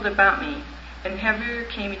just tumbled about me, and heavier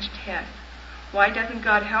came each task. Why doesn't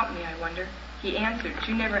God help me, I wonder? He answered,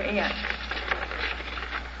 you never asked.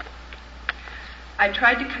 I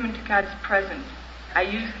tried to come into God's presence. I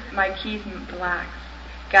used my keys and blocks.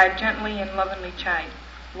 God gently and lovingly chid,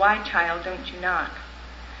 why, child, don't you knock?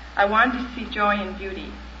 I wanted to see joy and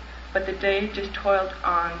beauty, but the day just toiled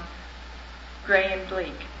on, gray and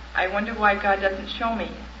bleak. I wonder why God doesn't show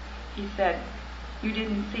me. He said, you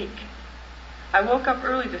didn't seek. I woke up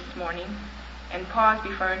early this morning and paused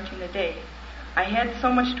before entering the day. I had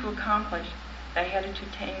so much to accomplish that I had to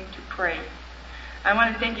time to pray. I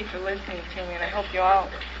want to thank you for listening to me, and I hope you all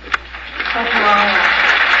and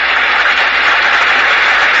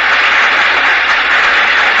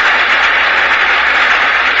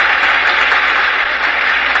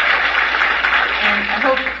I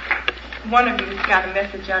hope one of you got a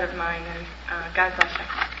message out of mine, and God bless you.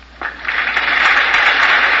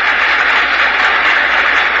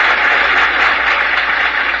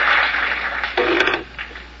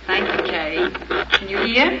 Thank you, Kay. Can you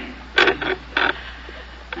hear?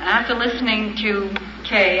 After listening to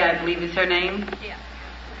Kay, I believe is her name? Yeah.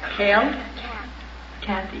 Kale? Yeah.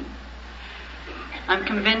 Kathy. I'm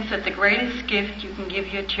convinced that the greatest gift you can give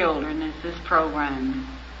your children is this program.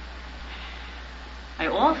 I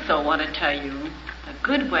also want to tell you a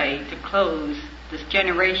good way to close this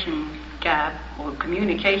generation gap or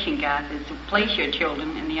communication gap is to place your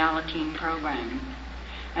children in the Alateen program.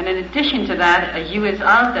 And in addition to that, as you as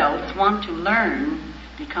adults want to learn,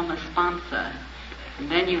 become a sponsor. And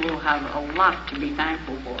then you will have a lot to be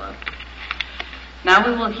thankful for. Now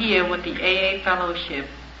we will hear what the AA Fellowship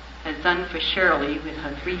has done for Shirley with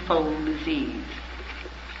her threefold disease.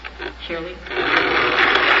 Shirley?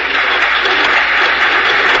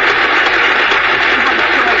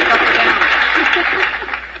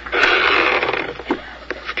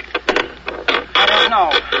 I don't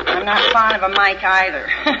know. I'm not fond of a mic either.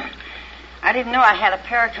 I didn't know I had a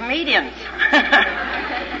pair of comedians.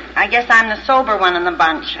 I guess I'm the sober one in the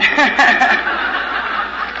bunch.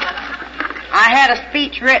 I had a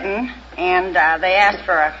speech written, and they asked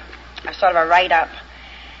for a sort of a write-up,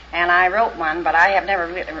 and I wrote one, but I have never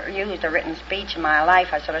used a written speech in my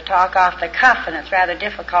life. I sort of talk off the cuff, and it's rather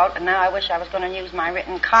difficult, and now I wish I was going to use my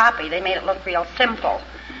written copy. They made it look real simple.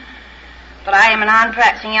 But I am a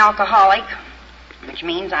non-practicing alcoholic, which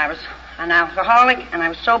means I was an alcoholic, and I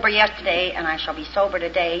was sober yesterday, and I shall be sober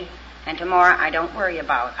today, and tomorrow I don't worry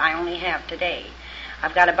about. I only have today.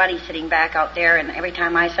 I've got a buddy sitting back out there, and every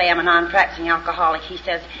time I say I'm a non-practicing alcoholic, he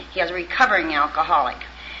says he is a recovering alcoholic.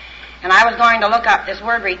 And I was going to look up this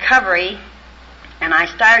word recovery, and I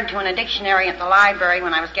started to in a dictionary at the library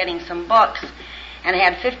when I was getting some books, and it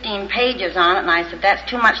had 15 pages on it, and I said, that's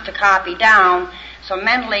too much to copy down. So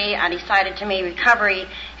mentally, I decided to me, recovery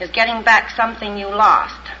is getting back something you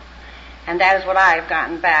lost. And that is what I have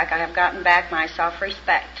gotten back. I have gotten back my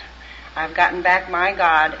self-respect. I've gotten back my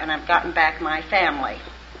God, and I've gotten back my family.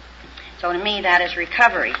 So to me, that is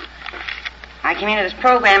recovery. I came into this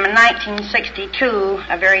program in 1962,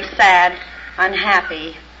 a very sad,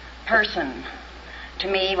 unhappy person.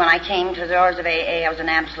 To me, when I came to the doors of AA, I was an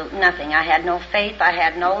absolute nothing. I had no faith, I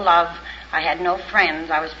had no love, I had no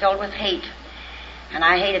friends. I was filled with hate, and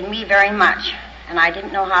I hated me very much. And I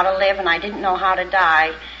didn't know how to live, and I didn't know how to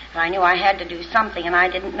die, and I knew I had to do something, and I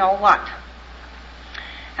didn't know what.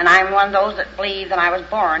 And I'm one of those that believe that I was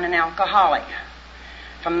born an alcoholic.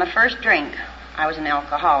 From the first drink, I was an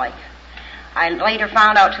alcoholic. I later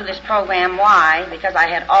found out through this program why, because I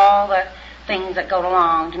had all the things that go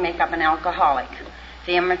along to make up an alcoholic.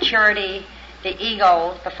 The immaturity, the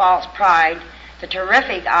ego, the false pride, the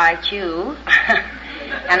terrific IQ.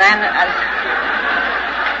 And then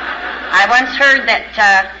I once heard that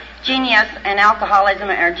genius and alcoholism,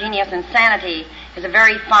 or genius and sanity, is a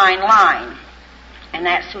very fine line. And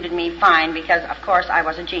that suited me fine because, of course, I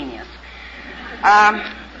was a genius.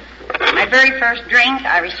 My very first drink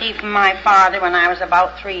I received from my father when I was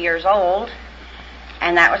about 3 years old,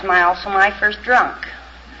 and that was also my first drunk.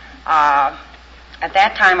 At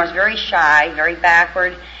that time I was very shy, very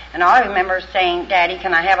backward, and all I remember is saying, Daddy,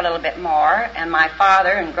 can I have a little bit more? And my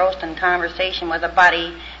father, engrossed in conversation with a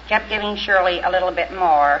buddy, kept giving Shirley a little bit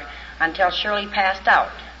more until Shirley passed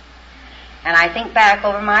out. And I think back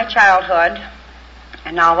over my childhood,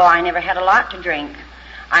 and although I never had a lot to drink,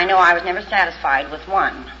 I know I was never satisfied with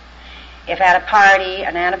one. If at a party,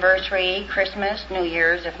 an anniversary, Christmas, New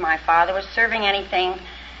Year's, if my father was serving anything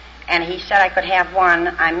and he said I could have one,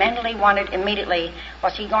 I mentally wondered immediately,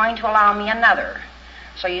 was he going to allow me another?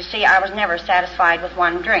 So you see, I was never satisfied with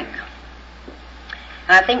one drink.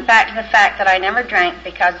 And I think back to the fact that I never drank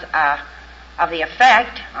because of the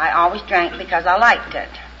effect. I always drank because I liked it.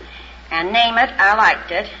 And name it, I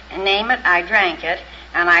liked it. And name it, I drank it.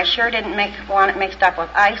 And I sure didn't want it mixed up with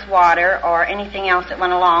ice water or anything else that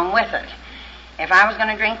went along with it. If I was going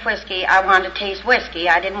to drink whiskey, I wanted to taste whiskey.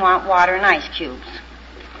 I didn't want water and ice cubes.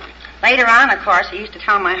 Later on, of course, I used to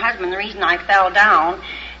tell my husband the reason I fell down,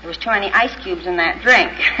 there was too many ice cubes in that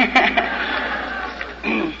drink.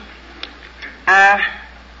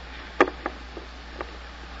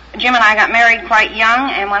 Jim and I got married quite young,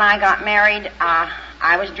 and when I got married,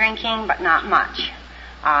 I was drinking, but not much.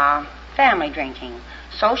 Family drinking.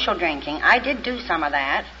 Social drinking. I did do some of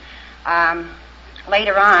that.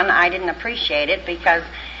 Later on, I didn't appreciate it because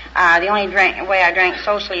the only way I drank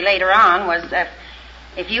socially later on was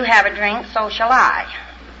if you have a drink, so shall I.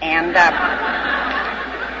 And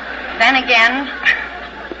then again,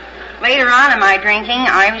 later on in my drinking,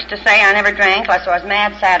 I used to say I never drank unless I was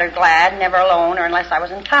mad, sad, or glad, never alone, or unless I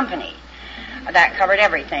was in company. That covered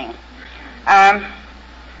everything.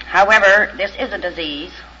 However, this is a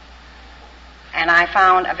disease, and I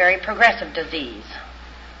found a very progressive disease.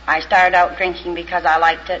 I started out drinking because I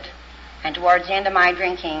liked it, and towards the end of my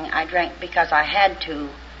drinking, I drank because I had to,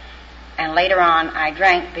 And later on, I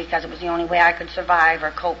drank because it was the only way I could survive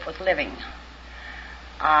or cope with living.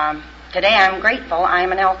 Today, I'm grateful I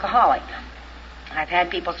am an alcoholic. I've had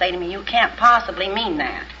people say to me, "You can't possibly mean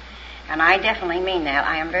that." And I definitely mean that.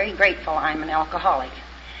 I am very grateful I'm an alcoholic,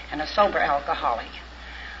 and a sober alcoholic.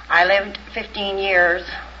 I lived 15 years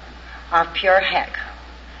of pure heck.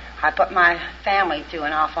 I put my family through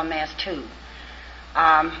an awful mess, too,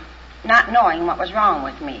 not knowing what was wrong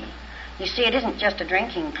with me. You see, it isn't just a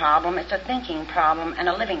drinking problem, it's a thinking problem and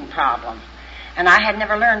a living problem. And I had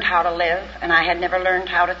never learned how to live, and I had never learned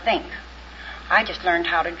how to think. I just learned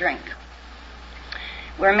how to drink.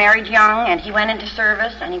 We were married young, and he went into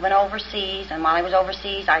service, and he went overseas, and while he was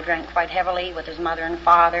overseas, I drank quite heavily with his mother and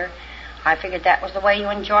father. I figured that was the way you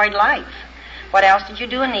enjoyed life. What else did you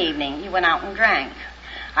do in the evening? You went out and drank.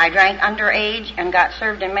 I drank underage and got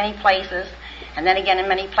served in many places, and then again in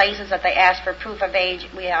many places that they asked for proof of age,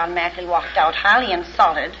 we automatically walked out highly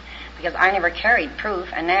insulted because I never carried proof,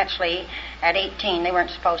 and naturally at 18 they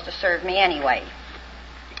weren't supposed to serve me anyway.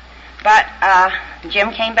 But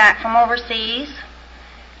Jim came back from overseas,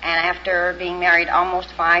 and after being married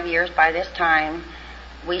almost 5 years by this time,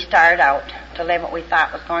 we started out to live what we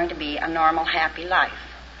thought was going to be a normal, happy life.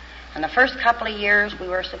 And the first couple of years, we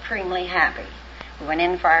were supremely happy. We went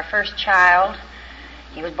in for our first child.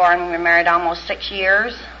 He was born when we were married almost 6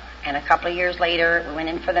 years, and a couple of years later, we went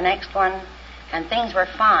in for the next one, and things were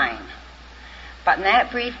fine. But in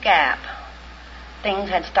that brief gap, things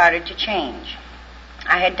had started to change.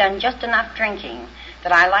 I had done just enough drinking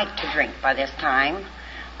that I liked to drink by this time.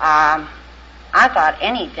 I thought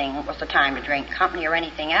anything was the time to drink, company or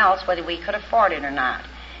anything else, whether we could afford it or not.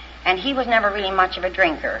 And he was never really much of a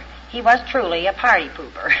drinker. He was truly a party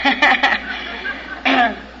pooper.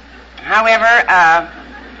 However,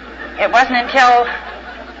 it wasn't until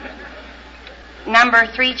number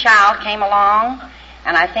 3 child came along,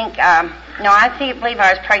 and I believe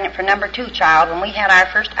I was pregnant for number 2 child when we had our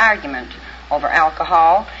first argument over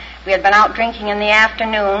alcohol. We had been out drinking in the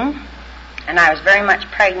afternoon, and I was very much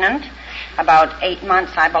pregnant, about 8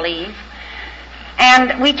 months, I believe.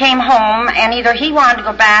 And we came home, and either he wanted to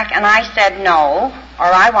go back and I said no, or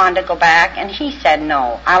I wanted to go back and he said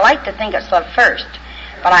no. I like to think it's the first,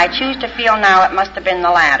 but I choose to feel now it must have been the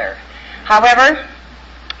latter. However,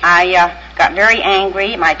 I got very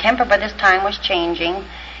angry. My temper by this time was changing,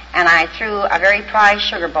 and I threw a very prized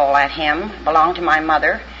sugar bowl at him. It belonged to my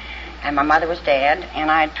mother, and my mother was dead,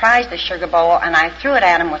 and I had prized the sugar bowl, and I threw it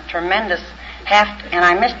at him with tremendous heft, and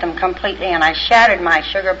I missed him completely, and I shattered my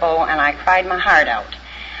sugar bowl, and I cried my heart out.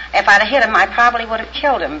 If I'd have hit him, I probably would have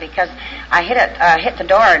killed him, because I hit the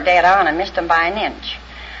door dead on and missed him by an inch.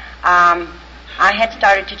 I had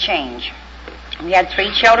started to change. We had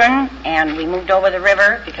 3 children, and we moved over the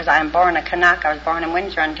river, because I am born a Canuck. I was born in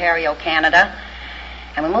Windsor, Ontario, Canada.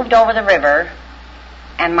 And we moved over the river,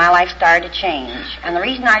 and my life started to change. And the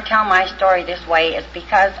reason I tell my story this way is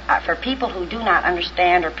because for people who do not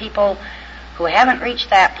understand, or people who haven't reached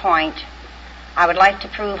that point, I would like to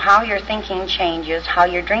prove how your thinking changes, how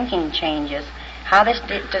your drinking changes, how this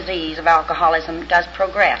disease of alcoholism does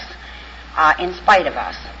progress in spite of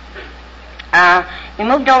us. We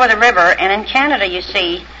moved over the river, and in Canada, you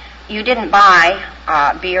see, you didn't buy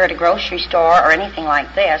beer at a grocery store or anything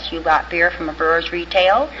like this. You got beer from a brewer's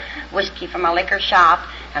retail, whiskey from a liquor shop,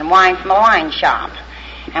 and wine from a wine shop.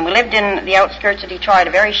 And we lived in the outskirts of Detroit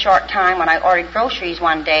a very short time when I ordered groceries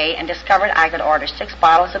one day and discovered I could order 6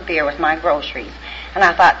 bottles of beer with my groceries. And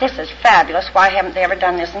I thought, this is fabulous. Why haven't they ever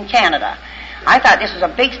done this in Canada? I thought this was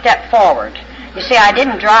a big step forward. You see, I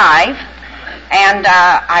didn't drive, and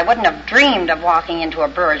I wouldn't have dreamed of walking into a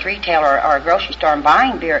brewer's retail or a grocery store and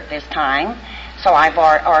buying beer at this time, so I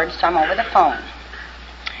ordered some over the phone.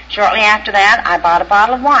 Shortly after that, I bought a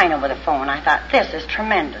bottle of wine over the phone. I thought, this is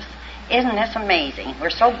tremendous. Isn't this amazing? We're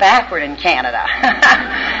so backward in Canada.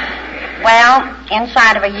 Well,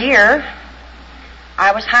 inside of a year,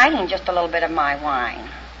 I was hiding just a little bit of my wine.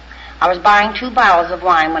 I was buying 2 bottles of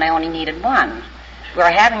wine when I only needed 1. We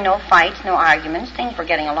were having no fights, no arguments. Things were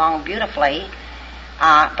getting along beautifully,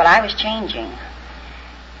 but I was changing.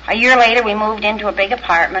 A year later, we moved into a big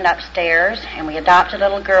apartment upstairs, and we adopted a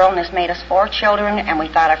little girl, and this made us 4 children, and we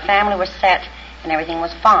thought our family was set, and everything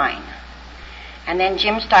was fine. And then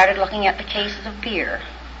Jim started looking at the cases of beer,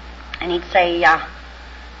 and he'd say,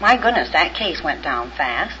 my goodness, that case went down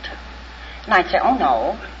fast. And I'd say, oh,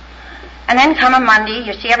 no. And then come a Monday,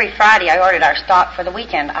 you see, every Friday I ordered our stock for the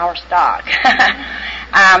weekend, our stock.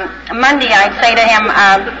 Monday I'd say to him,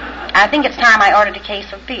 I think it's time I ordered a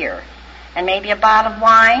case of beer and maybe a bottle of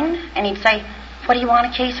wine. And he'd say, what do you want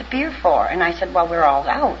a case of beer for? And I said, well, we're all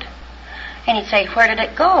out. And he'd say, where did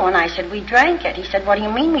it go? And I said, we drank it. He said, what do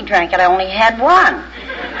you mean we drank it? I only had one.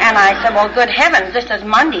 And I said, well, good heavens, this is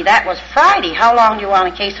Monday. That was Friday. How long do you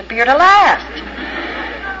want a case of beer to last?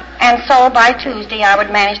 And so by Tuesday, I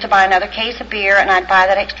would manage to buy another case of beer, and I'd buy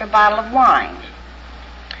that extra bottle of wine.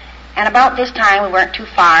 And about this time, we weren't too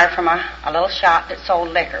far from a little shop that sold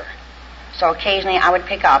liquor. So occasionally, I would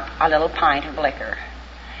pick up a little pint of liquor.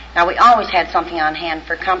 Now, we always had something on hand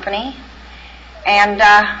for company, and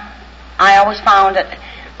I always found that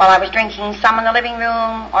while I was drinking some in the living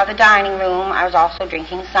room or the dining room, I was also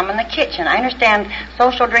drinking some in the kitchen. I understand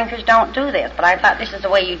social drinkers don't do this, but I thought this is the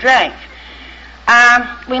way you drank.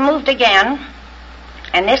 We moved again,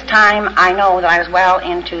 and this time I know that I was well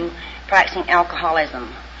into practicing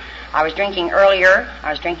alcoholism. I was drinking earlier,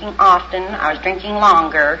 I was drinking often, I was drinking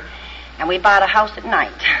longer, and we bought a house at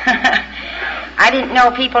night. I didn't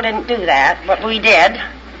know people didn't do that, but we did.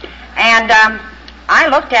 And I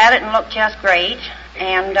looked at it and looked just great,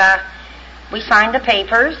 and we signed the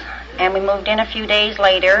papers, and we moved in a few days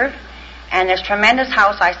later, and this tremendous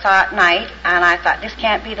house I saw at night, and I thought, this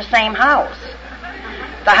can't be the same house.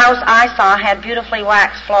 The house I saw had beautifully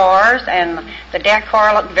waxed floors, and the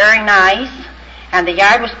decor looked very nice, and the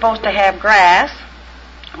yard was supposed to have grass.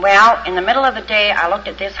 Well, in the middle of the day, I looked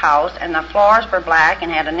at this house, and the floors were black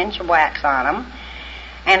and had an inch of wax on them,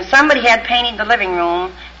 and somebody had painted the living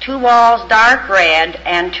room 2 walls dark red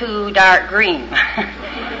and 2 dark green.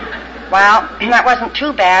 Well, that wasn't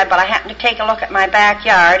too bad, but I happened to take a look at my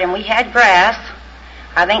backyard, and we had grass,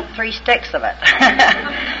 I think 3 sticks of it.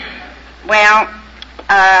 Well,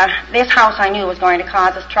 this house I knew was going to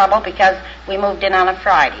cause us trouble because we moved in on a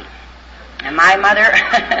Friday. And my mother,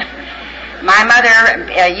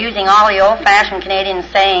 using all the old-fashioned Canadian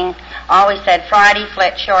saying, always said, Friday,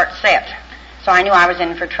 flit, short, sit. So I knew I was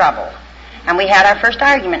in for trouble. And we had our first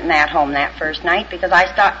argument in that home that first night because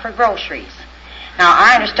I stopped for groceries. Now,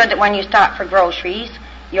 I understood that when you stopped for groceries,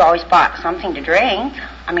 you always bought something to drink.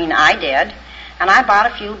 I mean, I did. And I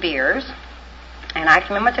bought a few beers. And I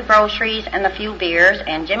came in with the groceries and the few beers,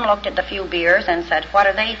 and Jim looked at the few beers and said, what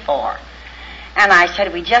are they for? And I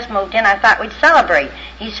said, we just moved in. I thought we'd celebrate.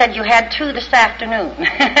 He said, you had 2 this afternoon.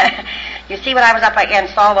 You see what I was up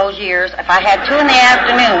against all those years? If I had 2 in the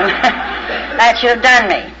afternoon, that should have done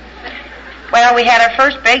me. Well, we had our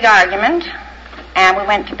first big argument, and we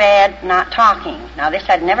went to bed not talking. Now, this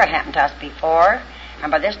had never happened to us before,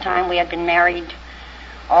 and by this time we had been married,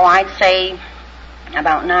 I'd say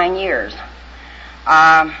about 9 years.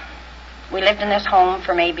 We lived in this home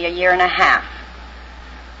for maybe a year and a half,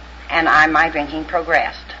 and my drinking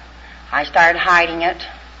progressed. I started hiding it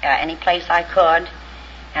any place I could,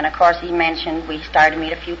 and of course he mentioned we started to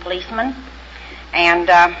meet a few policemen, and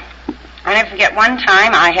I'll never forget one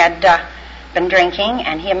time I had been drinking,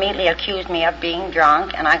 and he immediately accused me of being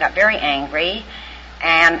drunk, and I got very angry,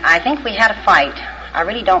 and I think we had a fight. I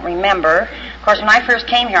really don't remember. Of course, when I first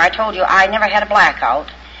came here, I told you I never had a blackout.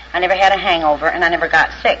 I never had a hangover, and I never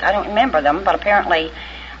got sick. I don't remember them, but apparently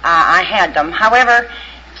I had them. However,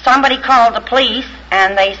 somebody called the police,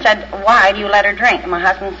 and they said, why do you let her drink? And my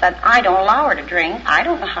husband said, I don't allow her to drink. I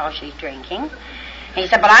don't know how she's drinking. And he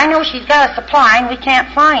said, but I know she's got a supply, and we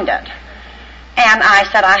can't find it. And I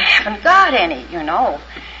said, I haven't got any, you know.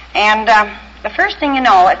 And the first thing you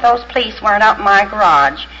know, if those police weren't out in my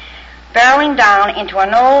garage, barreling down into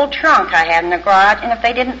an old trunk I had in the garage, and if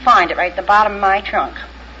they didn't find it, right at the bottom of my trunk.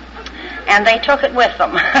 And they took it with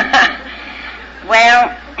them.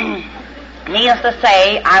 Well, needless to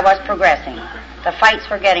say, I was progressing. The fights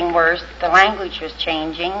were getting worse. The language was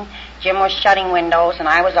changing. Jim was shutting windows, and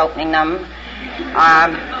I was opening them.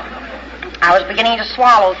 I was beginning to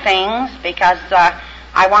swallow things because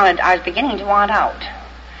I was beginning to want out.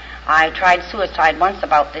 I tried suicide once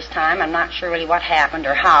about this time. I'm not sure really what happened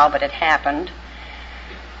or how, but it happened.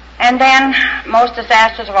 And then, most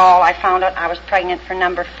disastrous of all, I found out I was pregnant for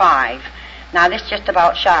number 5. Now, this just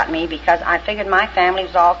about shot me because I figured my family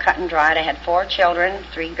was all cut and dried. I had 4 children,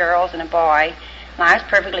 3 girls and a boy, and I was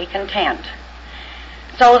perfectly content.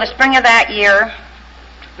 So the spring of that year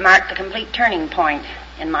marked the complete turning point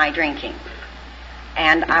in my drinking,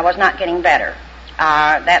 and I was not getting better.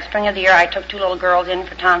 That spring of the year, I took 2 little girls in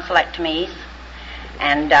for tonsillectomies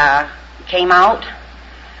and came out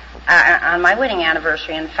on my wedding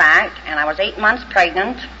anniversary, in fact, and I was 8 months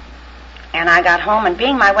pregnant, and I got home, and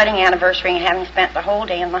being my wedding anniversary and having spent the whole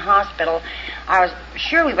day in the hospital, I was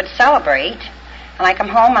sure we would celebrate. And I come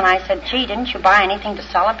home and I said, gee, didn't you buy anything to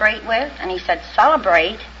celebrate with? And he said,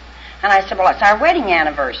 celebrate? And I said, well, it's our wedding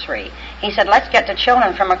anniversary. He said, let's get the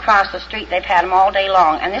children from across the street. They've had them all day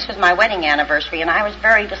long. And this was my wedding anniversary, and I was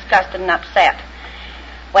very disgusted and upset.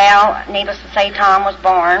 Well, needless to say, Tom was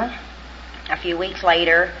born, a few weeks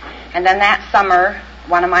later. And then that summer,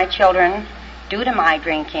 one of my children, due to my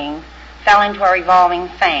drinking, fell into a revolving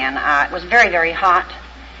fan. It was very, very hot,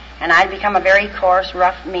 and I'd become a very coarse,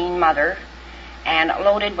 rough, mean mother, and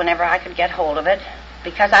loaded whenever I could get hold of it,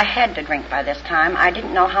 because I had to drink by this time. I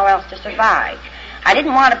didn't know how else to survive. I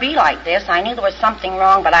didn't want to be like this. I knew there was something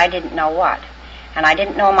wrong, but I didn't know what. And I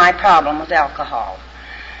didn't know my problem was alcohol.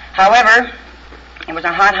 However, it was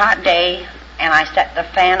a hot, hot day, and I set the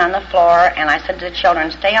fan on the floor, and I said to the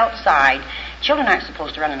children, stay outside. Children aren't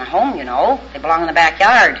supposed to run in the home, you know. They belong in the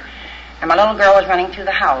backyard. And my little girl was running through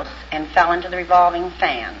the house and fell into the revolving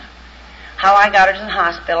fan. How I got her to the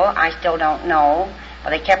hospital, I still don't know.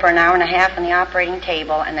 But they kept her an hour and a half on the operating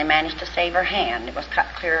table, and they managed to save her hand. It was cut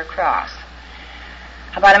clear across.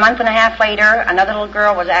 About a month and a half later, another little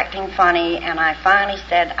girl was acting funny, and I finally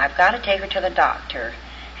said, I've got to take her to the doctor.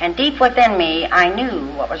 And deep within me, I knew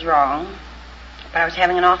what was wrong, but I was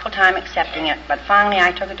having an awful time accepting it. But finally,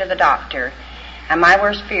 I took her to the doctor, and my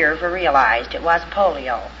worst fears were realized. It was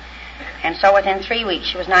polio. And so within 3 weeks,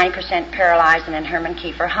 she was 90% paralyzed and in Herman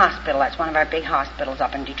Kiefer Hospital. That's one of our big hospitals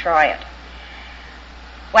up in Detroit.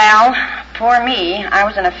 Well, poor me, I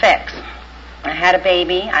was in a fix. I had a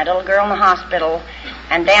baby, I had a little girl in the hospital,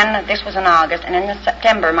 and then, this was in August, and in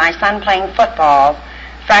September, my son playing football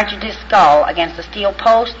fractured his skull against a steel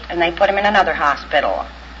post, and they put him in another hospital.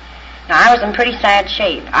 Now, I was in pretty sad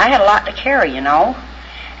shape. I had a lot to carry, you know,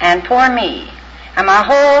 and poor me. And my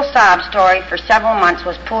whole sob story for several months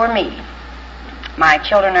was poor me. My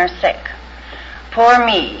children are sick. Poor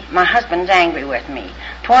me, my husband's angry with me.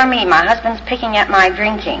 Poor me, my husband's picking at my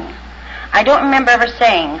drinking. I don't remember ever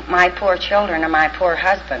saying my poor children or my poor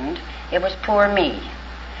husband. It was poor me.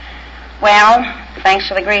 Well, thanks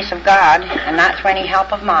to the grace of God, and not through any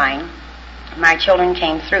help of mine, my children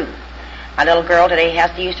came through. My little girl today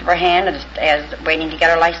has the use of her hand and is waiting to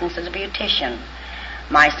get her license as a beautician.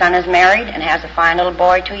 My son is married and has a fine little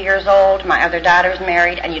boy, 2 years old. My other daughter is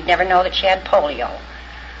married, and you'd never know that she had polio.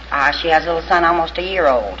 She has a little son almost a year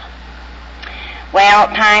old. Well,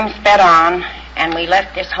 time sped on, and we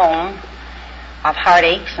left this home of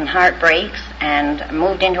heartaches and heartbreaks and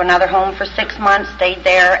moved into another home for 6 months, stayed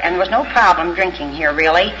there, and there was no problem drinking here,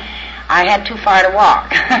 really. I had too far to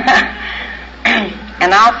walk.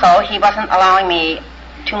 And also, he wasn't allowing me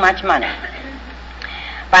too much money.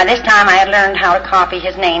 By this time, I had learned how to copy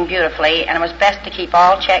his name beautifully, and it was best to keep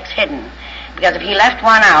all checks hidden, because if he left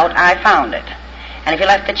one out, I found it. And if he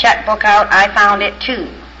left the checkbook out, I found it too.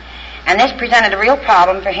 And this presented a real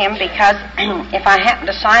problem for him, because if I happened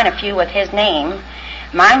to sign a few with his name,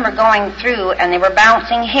 mine were going through and they were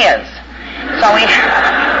bouncing his. So he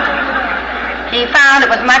found it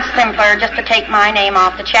was much simpler just to take my name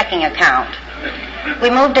off the checking account. We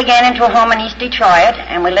moved again into a home in East Detroit,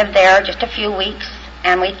 and we lived there just a few weeks,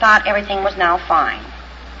 and we thought everything was now fine.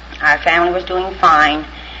 Our family was doing fine,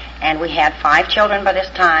 and we had 5 children by this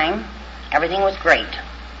time. Everything was great.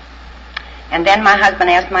 And then my husband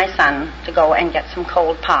asked my son to go and get some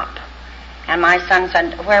cold pop. And my son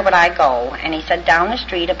said, where would I go? And he said, down the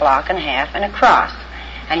street a block and a half and across,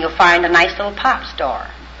 and you'll find a nice little pop store.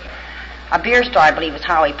 A beer store, I believe is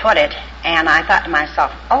how he put it. And I thought to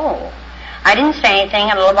myself, oh. I didn't say anything,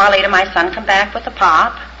 and a little while later my son came back with the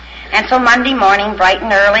pop. And so Monday morning, bright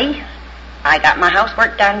and early, I got my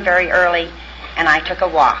housework done very early, and I took a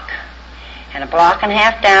walk. And a block and a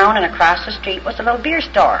half down and across the street was a little beer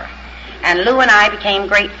store. And Lou and I became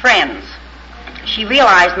great friends. She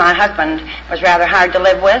realized my husband was rather hard to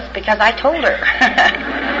live with because I told her.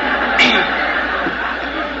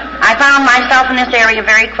 I found myself in this area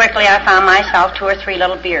very quickly. I found myself 2 or 3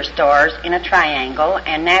 little beer stores in a triangle,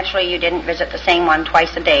 and naturally you didn't visit the same one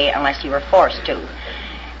twice a day unless you were forced to.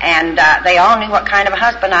 And they all knew what kind of a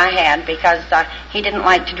husband I had, because he didn't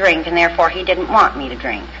like to drink, and therefore he didn't want me to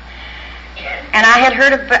drink. And I had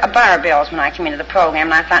heard of bar bills when I came into the program,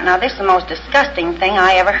 and I thought, now this is the most disgusting thing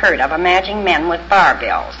I ever heard of, imagining men with bar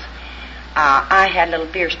bills. I had little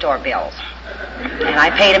beer store bills, and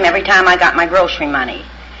I paid them every time I got my grocery money.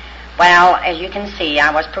 Well, as you can see,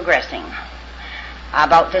 I was progressing.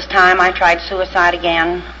 About this time, I tried suicide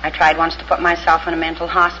again. I tried once to put myself in a mental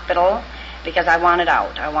hospital because I wanted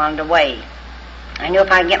out. I wanted away. I knew if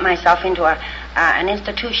I could get myself into an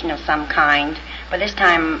institution of some kind, but this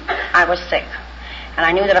time I was sick. And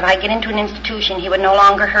I knew that if I get into an institution, he would no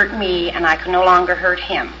longer hurt me, and I could no longer hurt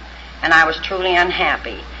him. And I was truly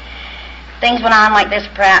unhappy. Things went on like this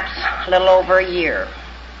perhaps a little over a year.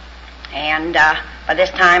 And by this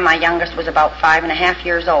time, my youngest was about 5.5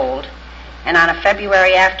 years old. And on a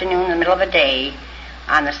February afternoon in the middle of a day,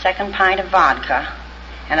 on the 2nd pint of vodka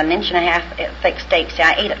and an 1.5 inch thick steak, see,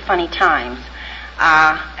 I ate at funny times,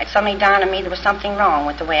 it suddenly dawned on me there was something wrong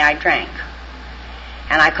with the way I drank.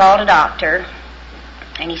 And I called a doctor,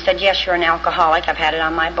 and he said, yes, you're an alcoholic. I've had it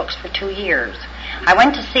on my books for 2 years. I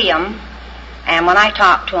went to see him, and when I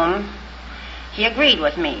talked to him, he agreed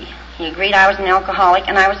with me. He agreed I was an alcoholic,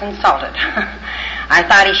 and I was insulted. I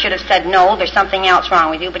thought he should have said, no, there's something else wrong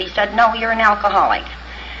with you, but he said, no, you're an alcoholic.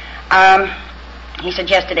 He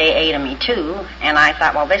suggested AA to me, too, and I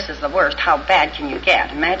thought, well, this is the worst. How bad can you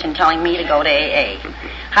get? Imagine telling me to go to AA.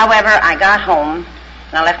 However, I got home,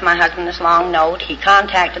 and I left my husband this long note. He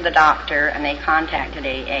contacted the doctor, and they contacted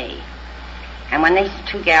AA. And when these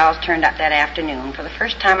 2 gals turned up that afternoon, for the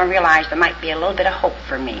first time I realized there might be a little bit of hope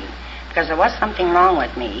for me, because there was something wrong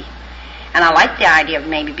with me. And I liked the idea of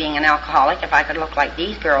maybe being an alcoholic if I could look like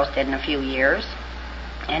these girls did in a few years.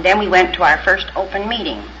 And then we went to our first open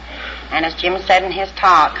meeting. And as Jim said in his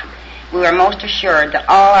talk, we were most assured that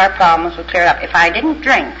all our problems would clear up. If I didn't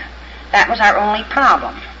drink, that was our only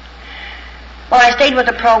problem. Well, I stayed with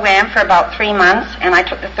the program for about 3 months, and I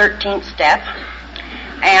took the 13th step.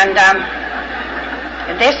 And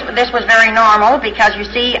this was very normal because, you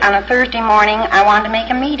see, on a Thursday morning, I wanted to make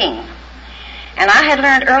a meeting. And I had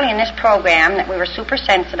learned early in this program that we were super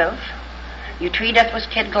sensitive. You treat us with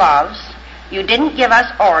kid gloves. You didn't give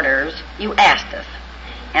us orders. You asked us.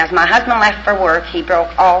 As my husband left for work, he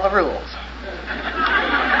broke all the rules.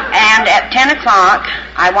 And at 10 o'clock,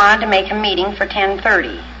 I wanted to make a meeting for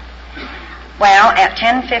 10:30. Well, at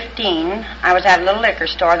 10:15, I was at a little liquor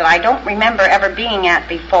store that I don't remember ever being at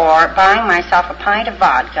before, buying myself a pint of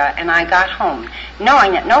vodka, and I got home,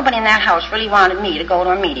 knowing that nobody in that house really wanted me to go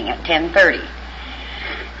to a meeting at 10:30.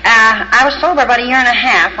 I was sober about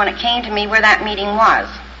 1.5 years when it came to me where that meeting was.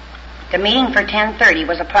 The meeting for 10:30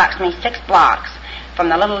 was approximately 6 blocks from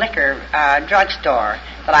the little liquor drugstore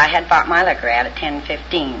that I had bought my liquor at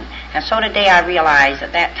 10:15. And so today I realized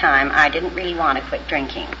at that time I didn't really want to quit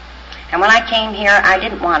drinking. And when I came here, I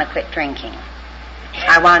didn't want to quit drinking.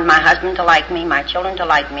 I wanted my husband to like me, my children to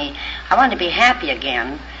like me. I wanted to be happy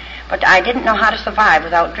again, but I didn't know how to survive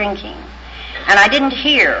without drinking. And I didn't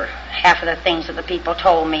hear half of the things that the people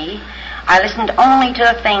told me. I listened only to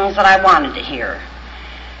the things that I wanted to hear.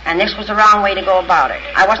 And this was the wrong way to go about it.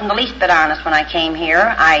 I wasn't the least bit honest when I came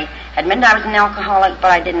here. I admitted I was an alcoholic,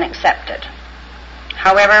 but I didn't accept it.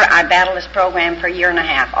 However, I battled this program for 1.5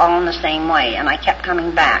 years, all in the same way, and I kept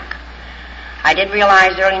coming back. I did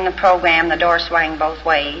realize early in the program the door swung both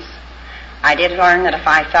ways. I did learn that if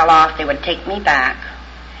I fell off, they would take me back.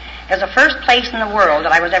 It was the first place in the world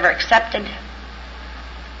that I was ever accepted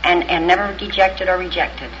and never dejected or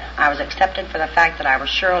rejected. I was accepted for the fact that I was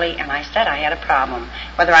Shirley, and I said I had a problem.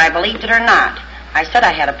 Whether I believed it or not, I said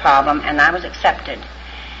I had a problem, and I was accepted.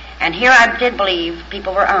 And here I did believe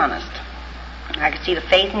people were honest. I could see the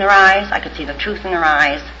faith in their eyes. I could see the truth in their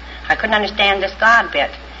eyes. I couldn't understand this God bit,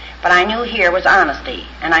 but I knew here was honesty,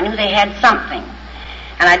 and I knew they had something.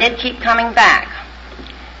 And I did keep coming back.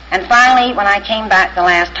 And finally, when I came back the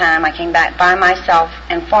last time, I came back by myself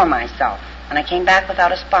and for myself. And I came back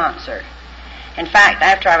without a sponsor. In fact,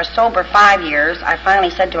 after I was sober 5 years, I finally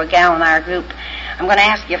said to a gal in our group, I'm going to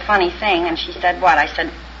ask you a funny thing. And she said, what? I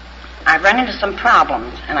said, I've run into some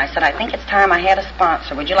problems. And I said, I think it's time I had a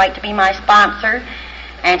sponsor. Would you like to be my sponsor?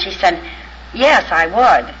 And she said, yes, I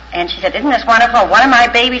would. And she said, isn't this wonderful? One of my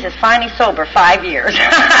babies is finally sober 5 years.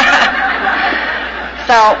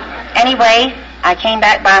 So, anyway, I came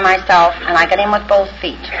back by myself, and I got in with both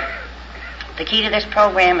feet. The key to this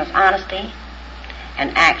program is honesty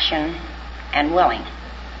and action and willing.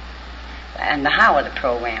 And the how of the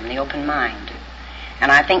program, the open mind.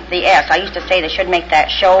 And I think the S, I used to say they should make that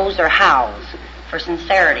shows or hows for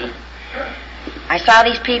sincerity. I saw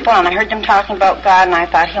these people and I heard them talking about God, and I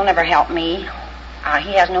thought, he'll never help me.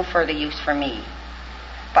 He has no further use for me.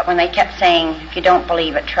 But when they kept saying, if you don't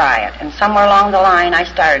believe it, try it. And somewhere along the line I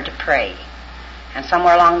started to pray. And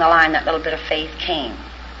somewhere along the line that little bit of faith came.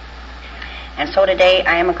 And so today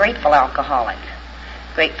I am a grateful alcoholic.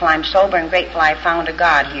 Grateful I'm sober, and grateful I found a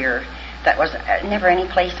God here that was never any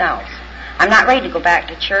place else. I'm not ready to go back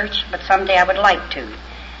to church, but someday I would like to.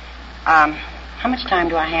 How much time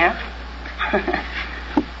do I have?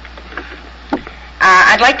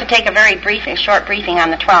 I'd like to take a short briefing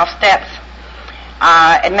on the 12 steps.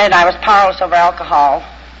 Admit I was powerless over alcohol,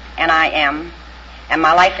 and I am, and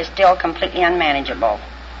my life is still completely unmanageable.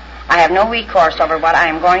 I have no recourse over what I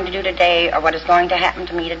am going to do today or what is going to happen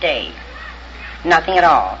to me today. Nothing at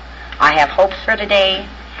all. I have hopes for today,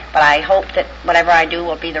 but I hope that whatever I do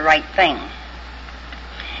will be the right thing.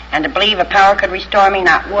 And to believe a power could restore me,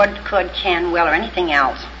 not would, could, can, will, or anything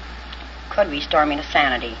else, could restore me to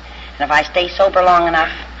sanity. And if I stay sober long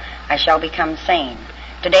enough, I shall become sane.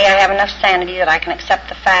 Today I have enough sanity that I can accept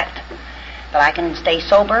the fact that I can stay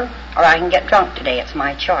sober or I can get drunk today. It's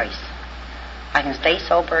my choice. I can stay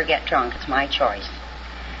sober or get drunk. It's my choice.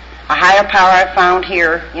 A higher power I've found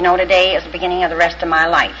here, today is the beginning of the rest of my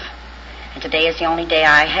life. And today is the only day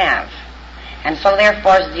I have. And so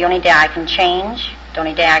therefore it's the only day I can change, the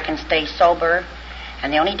only day I can stay sober,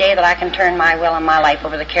 and the only day that I can turn my will and my life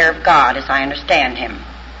over the care of God as I understand Him.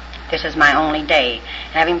 This is my only day.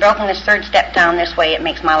 And having broken this third step down this way, it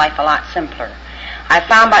makes my life a lot simpler. I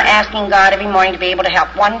found by asking God every morning to be able to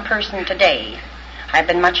help one person today, I've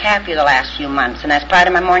been much happier the last few months, and as part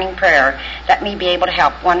of my morning prayer, let me be able to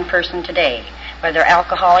help one person today. Whether they're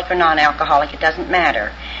alcoholic or non-alcoholic, it doesn't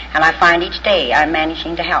matter. And I find each day I'm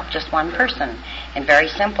managing to help just one person in very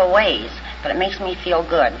simple ways, but it makes me feel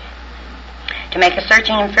good. To make a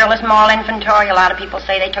searching and fearless moral inventory, a lot of people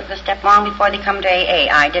say they took the step long before they come to AA.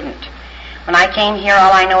 I didn't. When I came here,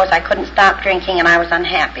 all I know is I couldn't stop drinking and I was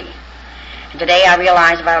unhappy. And today I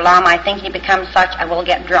realize if I allow my thinking to become such, I will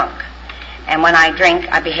get drunk. And when I drink,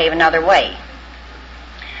 I behave another way.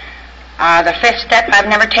 The fifth step I've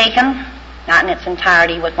never taken, not in its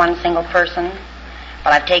entirety with one single person,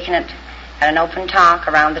 but I've taken it at an open talk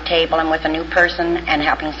around the table and with a new person and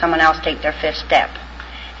helping someone else take their fifth step.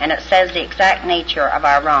 And it says the exact nature of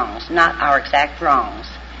our wrongs, not our exact wrongs.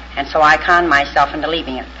 And so I con myself into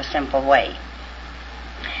leaving it the simple way.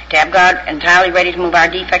 To have God entirely ready to move our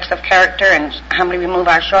defects of character and humbly remove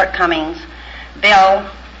our shortcomings, Bill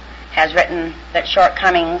has written that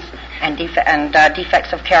shortcomings and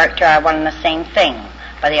defects of character are one and the same thing,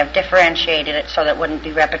 but they have differentiated it so that it wouldn't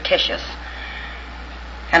be repetitious.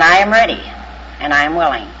 And I am ready, and I am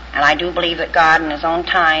willing, and I do believe that God in His own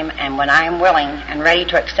time, and when I am willing and ready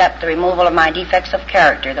to accept the removal of my defects of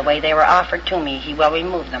character the way they were offered to me, He will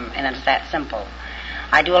remove them, and it's that simple.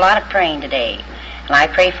 I do a lot of praying today, and I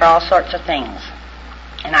pray for all sorts of things,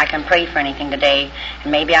 and I can pray for anything today,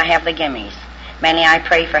 and maybe I have the gimmies. Mainly I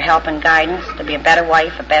pray for help and guidance to be a better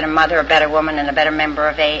wife, a better mother, a better woman, and a better member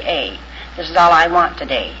of AA. This is all I want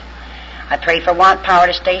today. I pray for want power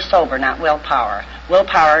to stay sober, not willpower.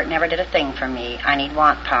 Willpower never did a thing for me. I need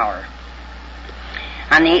want power.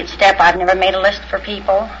 On the eighth step, I've never made a list for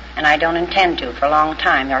people, and I don't intend to for a long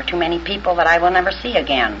time. There are too many people that I will never see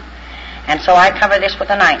again. And so I cover this with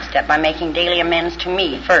the ninth step by making daily amends to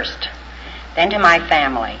me first, then to my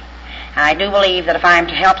family. And I do believe that if I am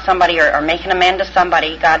to help somebody or make an amend to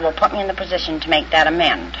somebody, God will put me in the position to make that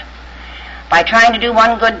amend. By trying to do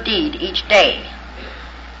one good deed each day,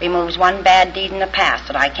 removes one bad deed in the past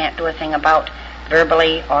that I can't do a thing about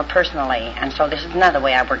verbally or personally. And so this is another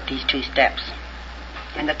way I work these two steps.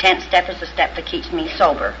 And the 10th step is the step that keeps me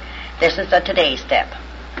sober. This is the today step.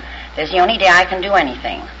 This is the only day I can do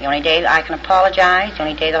anything. The only day that I can apologize, the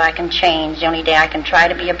only day that I can change, the only day I can try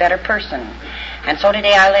to be a better person. And so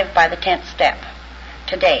today I live by the 10th step.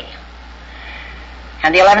 Today.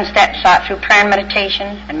 And the 11th step sought through prayer and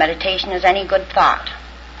meditation is any good thought.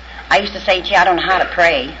 I used to say, gee, I don't know how to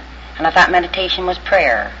pray, and I thought meditation was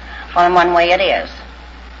prayer. Well, in one way it is.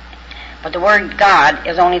 But the word God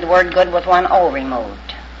is only the word good with one O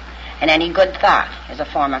removed. And any good thought is a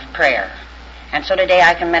form of prayer. And so today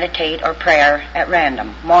I can meditate or prayer at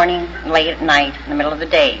random, morning, late at night, in the middle of the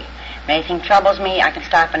day. If anything troubles me, I can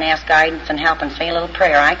stop and ask guidance and help and say a little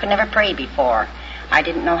prayer. I could never pray before. I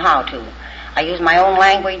didn't know how to. I use my own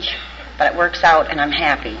language, but it works out and I'm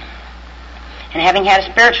happy. And having had a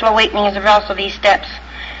spiritual awakening as a result of these steps,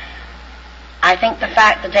 I think the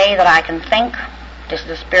fact today that I can think, this is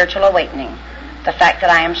a spiritual awakening. The fact that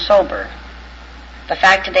I am sober. The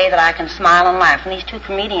fact today that I can smile and laugh. And these two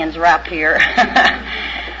comedians are up here.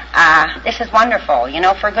 This is wonderful. You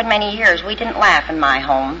know, for a good many years, we didn't laugh in my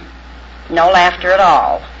home. No laughter at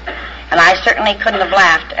all. And I certainly couldn't have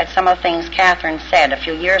laughed at some of the things Catherine said a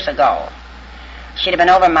few years ago. She'd have been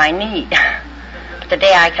over my knee. But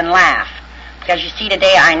today I can laugh. Because you see,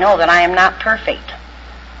 today I know that I am not perfect.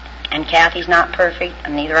 And Kathy's not perfect,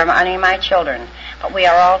 and neither are any of my children. But we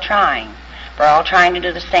are all trying. We're all trying to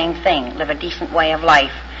do the same thing, live a decent way of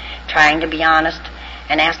life, trying to be honest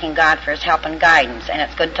and asking God for His help and guidance. And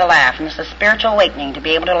it's good to laugh. And it's a spiritual awakening to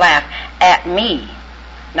be able to laugh at me.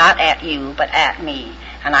 Not at you, but at me.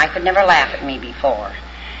 And I could never laugh at me before.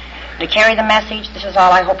 To carry the message, this is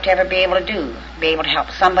all I hope to ever be able to do, be able to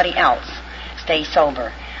help somebody else stay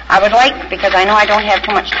sober. I would like, because I know I don't have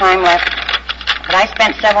too much time left, but I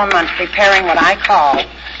spent several months preparing what I call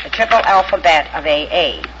the triple alphabet of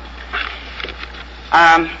AA.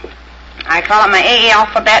 I call it my AA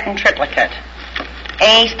alphabet in triplicate.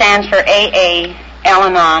 A stands for AA,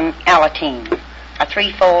 Al-Anon, Alateen, a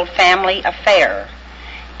threefold family affair.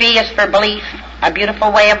 B is for belief, a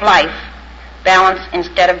beautiful way of life. balance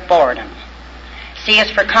instead of boredom. C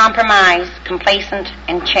is for compromise, complacent,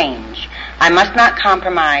 and change. I must not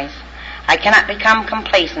compromise. I cannot become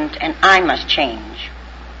complacent, and I must change.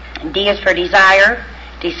 D is for desire,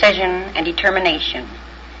 decision, and determination.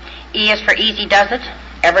 E is for easy does it,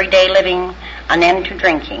 everyday living, an end to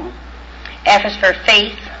drinking. F is for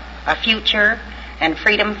faith, a future, and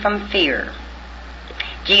freedom from fear.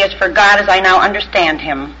 G is for God as I now understand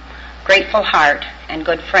him, grateful heart, and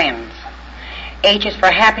good friends. H is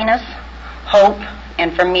for happiness, hope,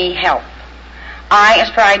 and for me, health. I is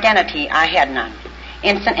for identity, I had none.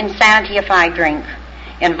 Instant insanity if I drink.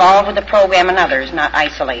 Involved with the program and others, not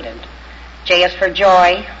isolated. J is for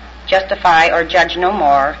joy, justify or judge no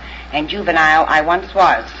more, and juvenile I once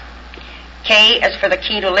was. K is for the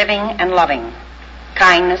key to living and loving,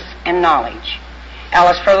 kindness and knowledge.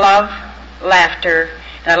 L is for love, laughter,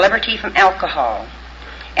 and a liberty from alcohol.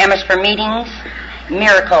 M is for meetings,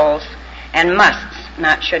 miracles, and musts,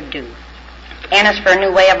 not should do. N is for a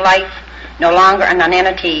new way of life, no longer a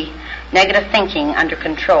nonentity, negative thinking under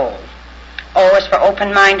control. O is for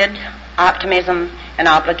open-minded, optimism, and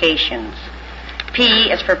obligations. P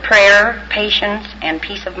is for prayer, patience, and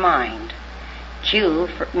peace of mind. Q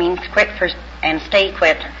means quit for, and stay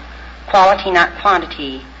quit, quality not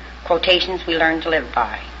quantity, quotations we learn to live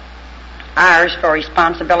by. R is for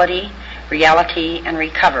responsibility, reality, and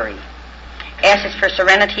recovery. S is for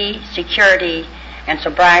serenity, security, and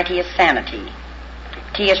sobriety is sanity.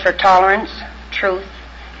 T is for tolerance, truth,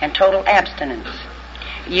 and total abstinence.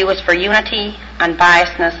 U is for unity,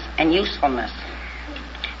 unbiasedness, and usefulness.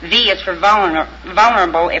 V is for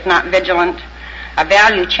vulnerable, if not vigilant, a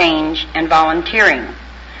value change, and volunteering.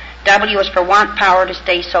 W is for want power to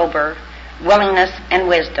stay sober, willingness, and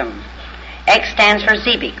wisdom. X stands for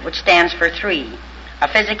Zebik, which stands for 3, a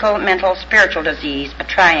physical, mental, spiritual disease, a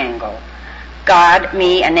triangle. God,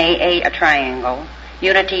 me, and AA, a triangle.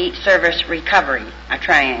 Unity, service, recovery, a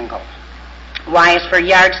triangle. Y is for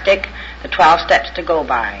yardstick, the 12 steps to go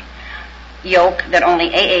by. Yoke that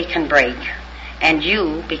only AA can break. And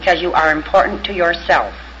U, because you are important to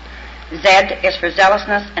yourself. Z is for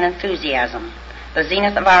zealousness and enthusiasm, the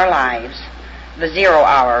zenith of our lives, the 0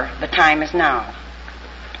 hour, the time is now.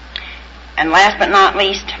 And last but not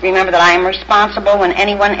least, remember that I am responsible when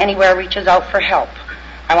anyone anywhere reaches out for help.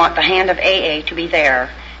 I want the hand of AA to be there,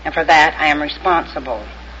 and for that I am responsible.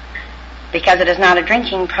 Because it is not a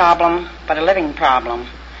drinking problem, but a living problem.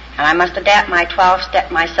 And I must adapt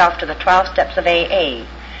myself to the 12 steps of AA,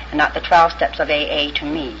 and not the 12 steps of AA to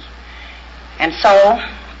me. And so,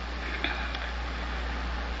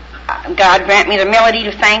 God grant me the ability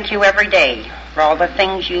to thank you every day for all the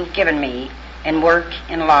things you've given me in work,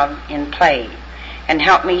 in love, in play, and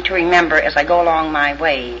help me to remember as I go along my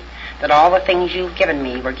way that all the things you've given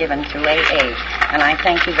me were given through AA. And I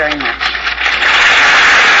thank you very much.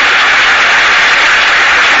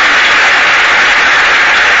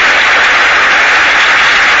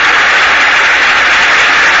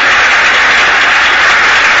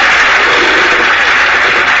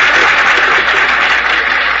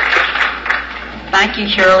 Thank you,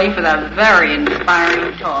 Shirley, for that very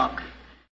inspiring talk.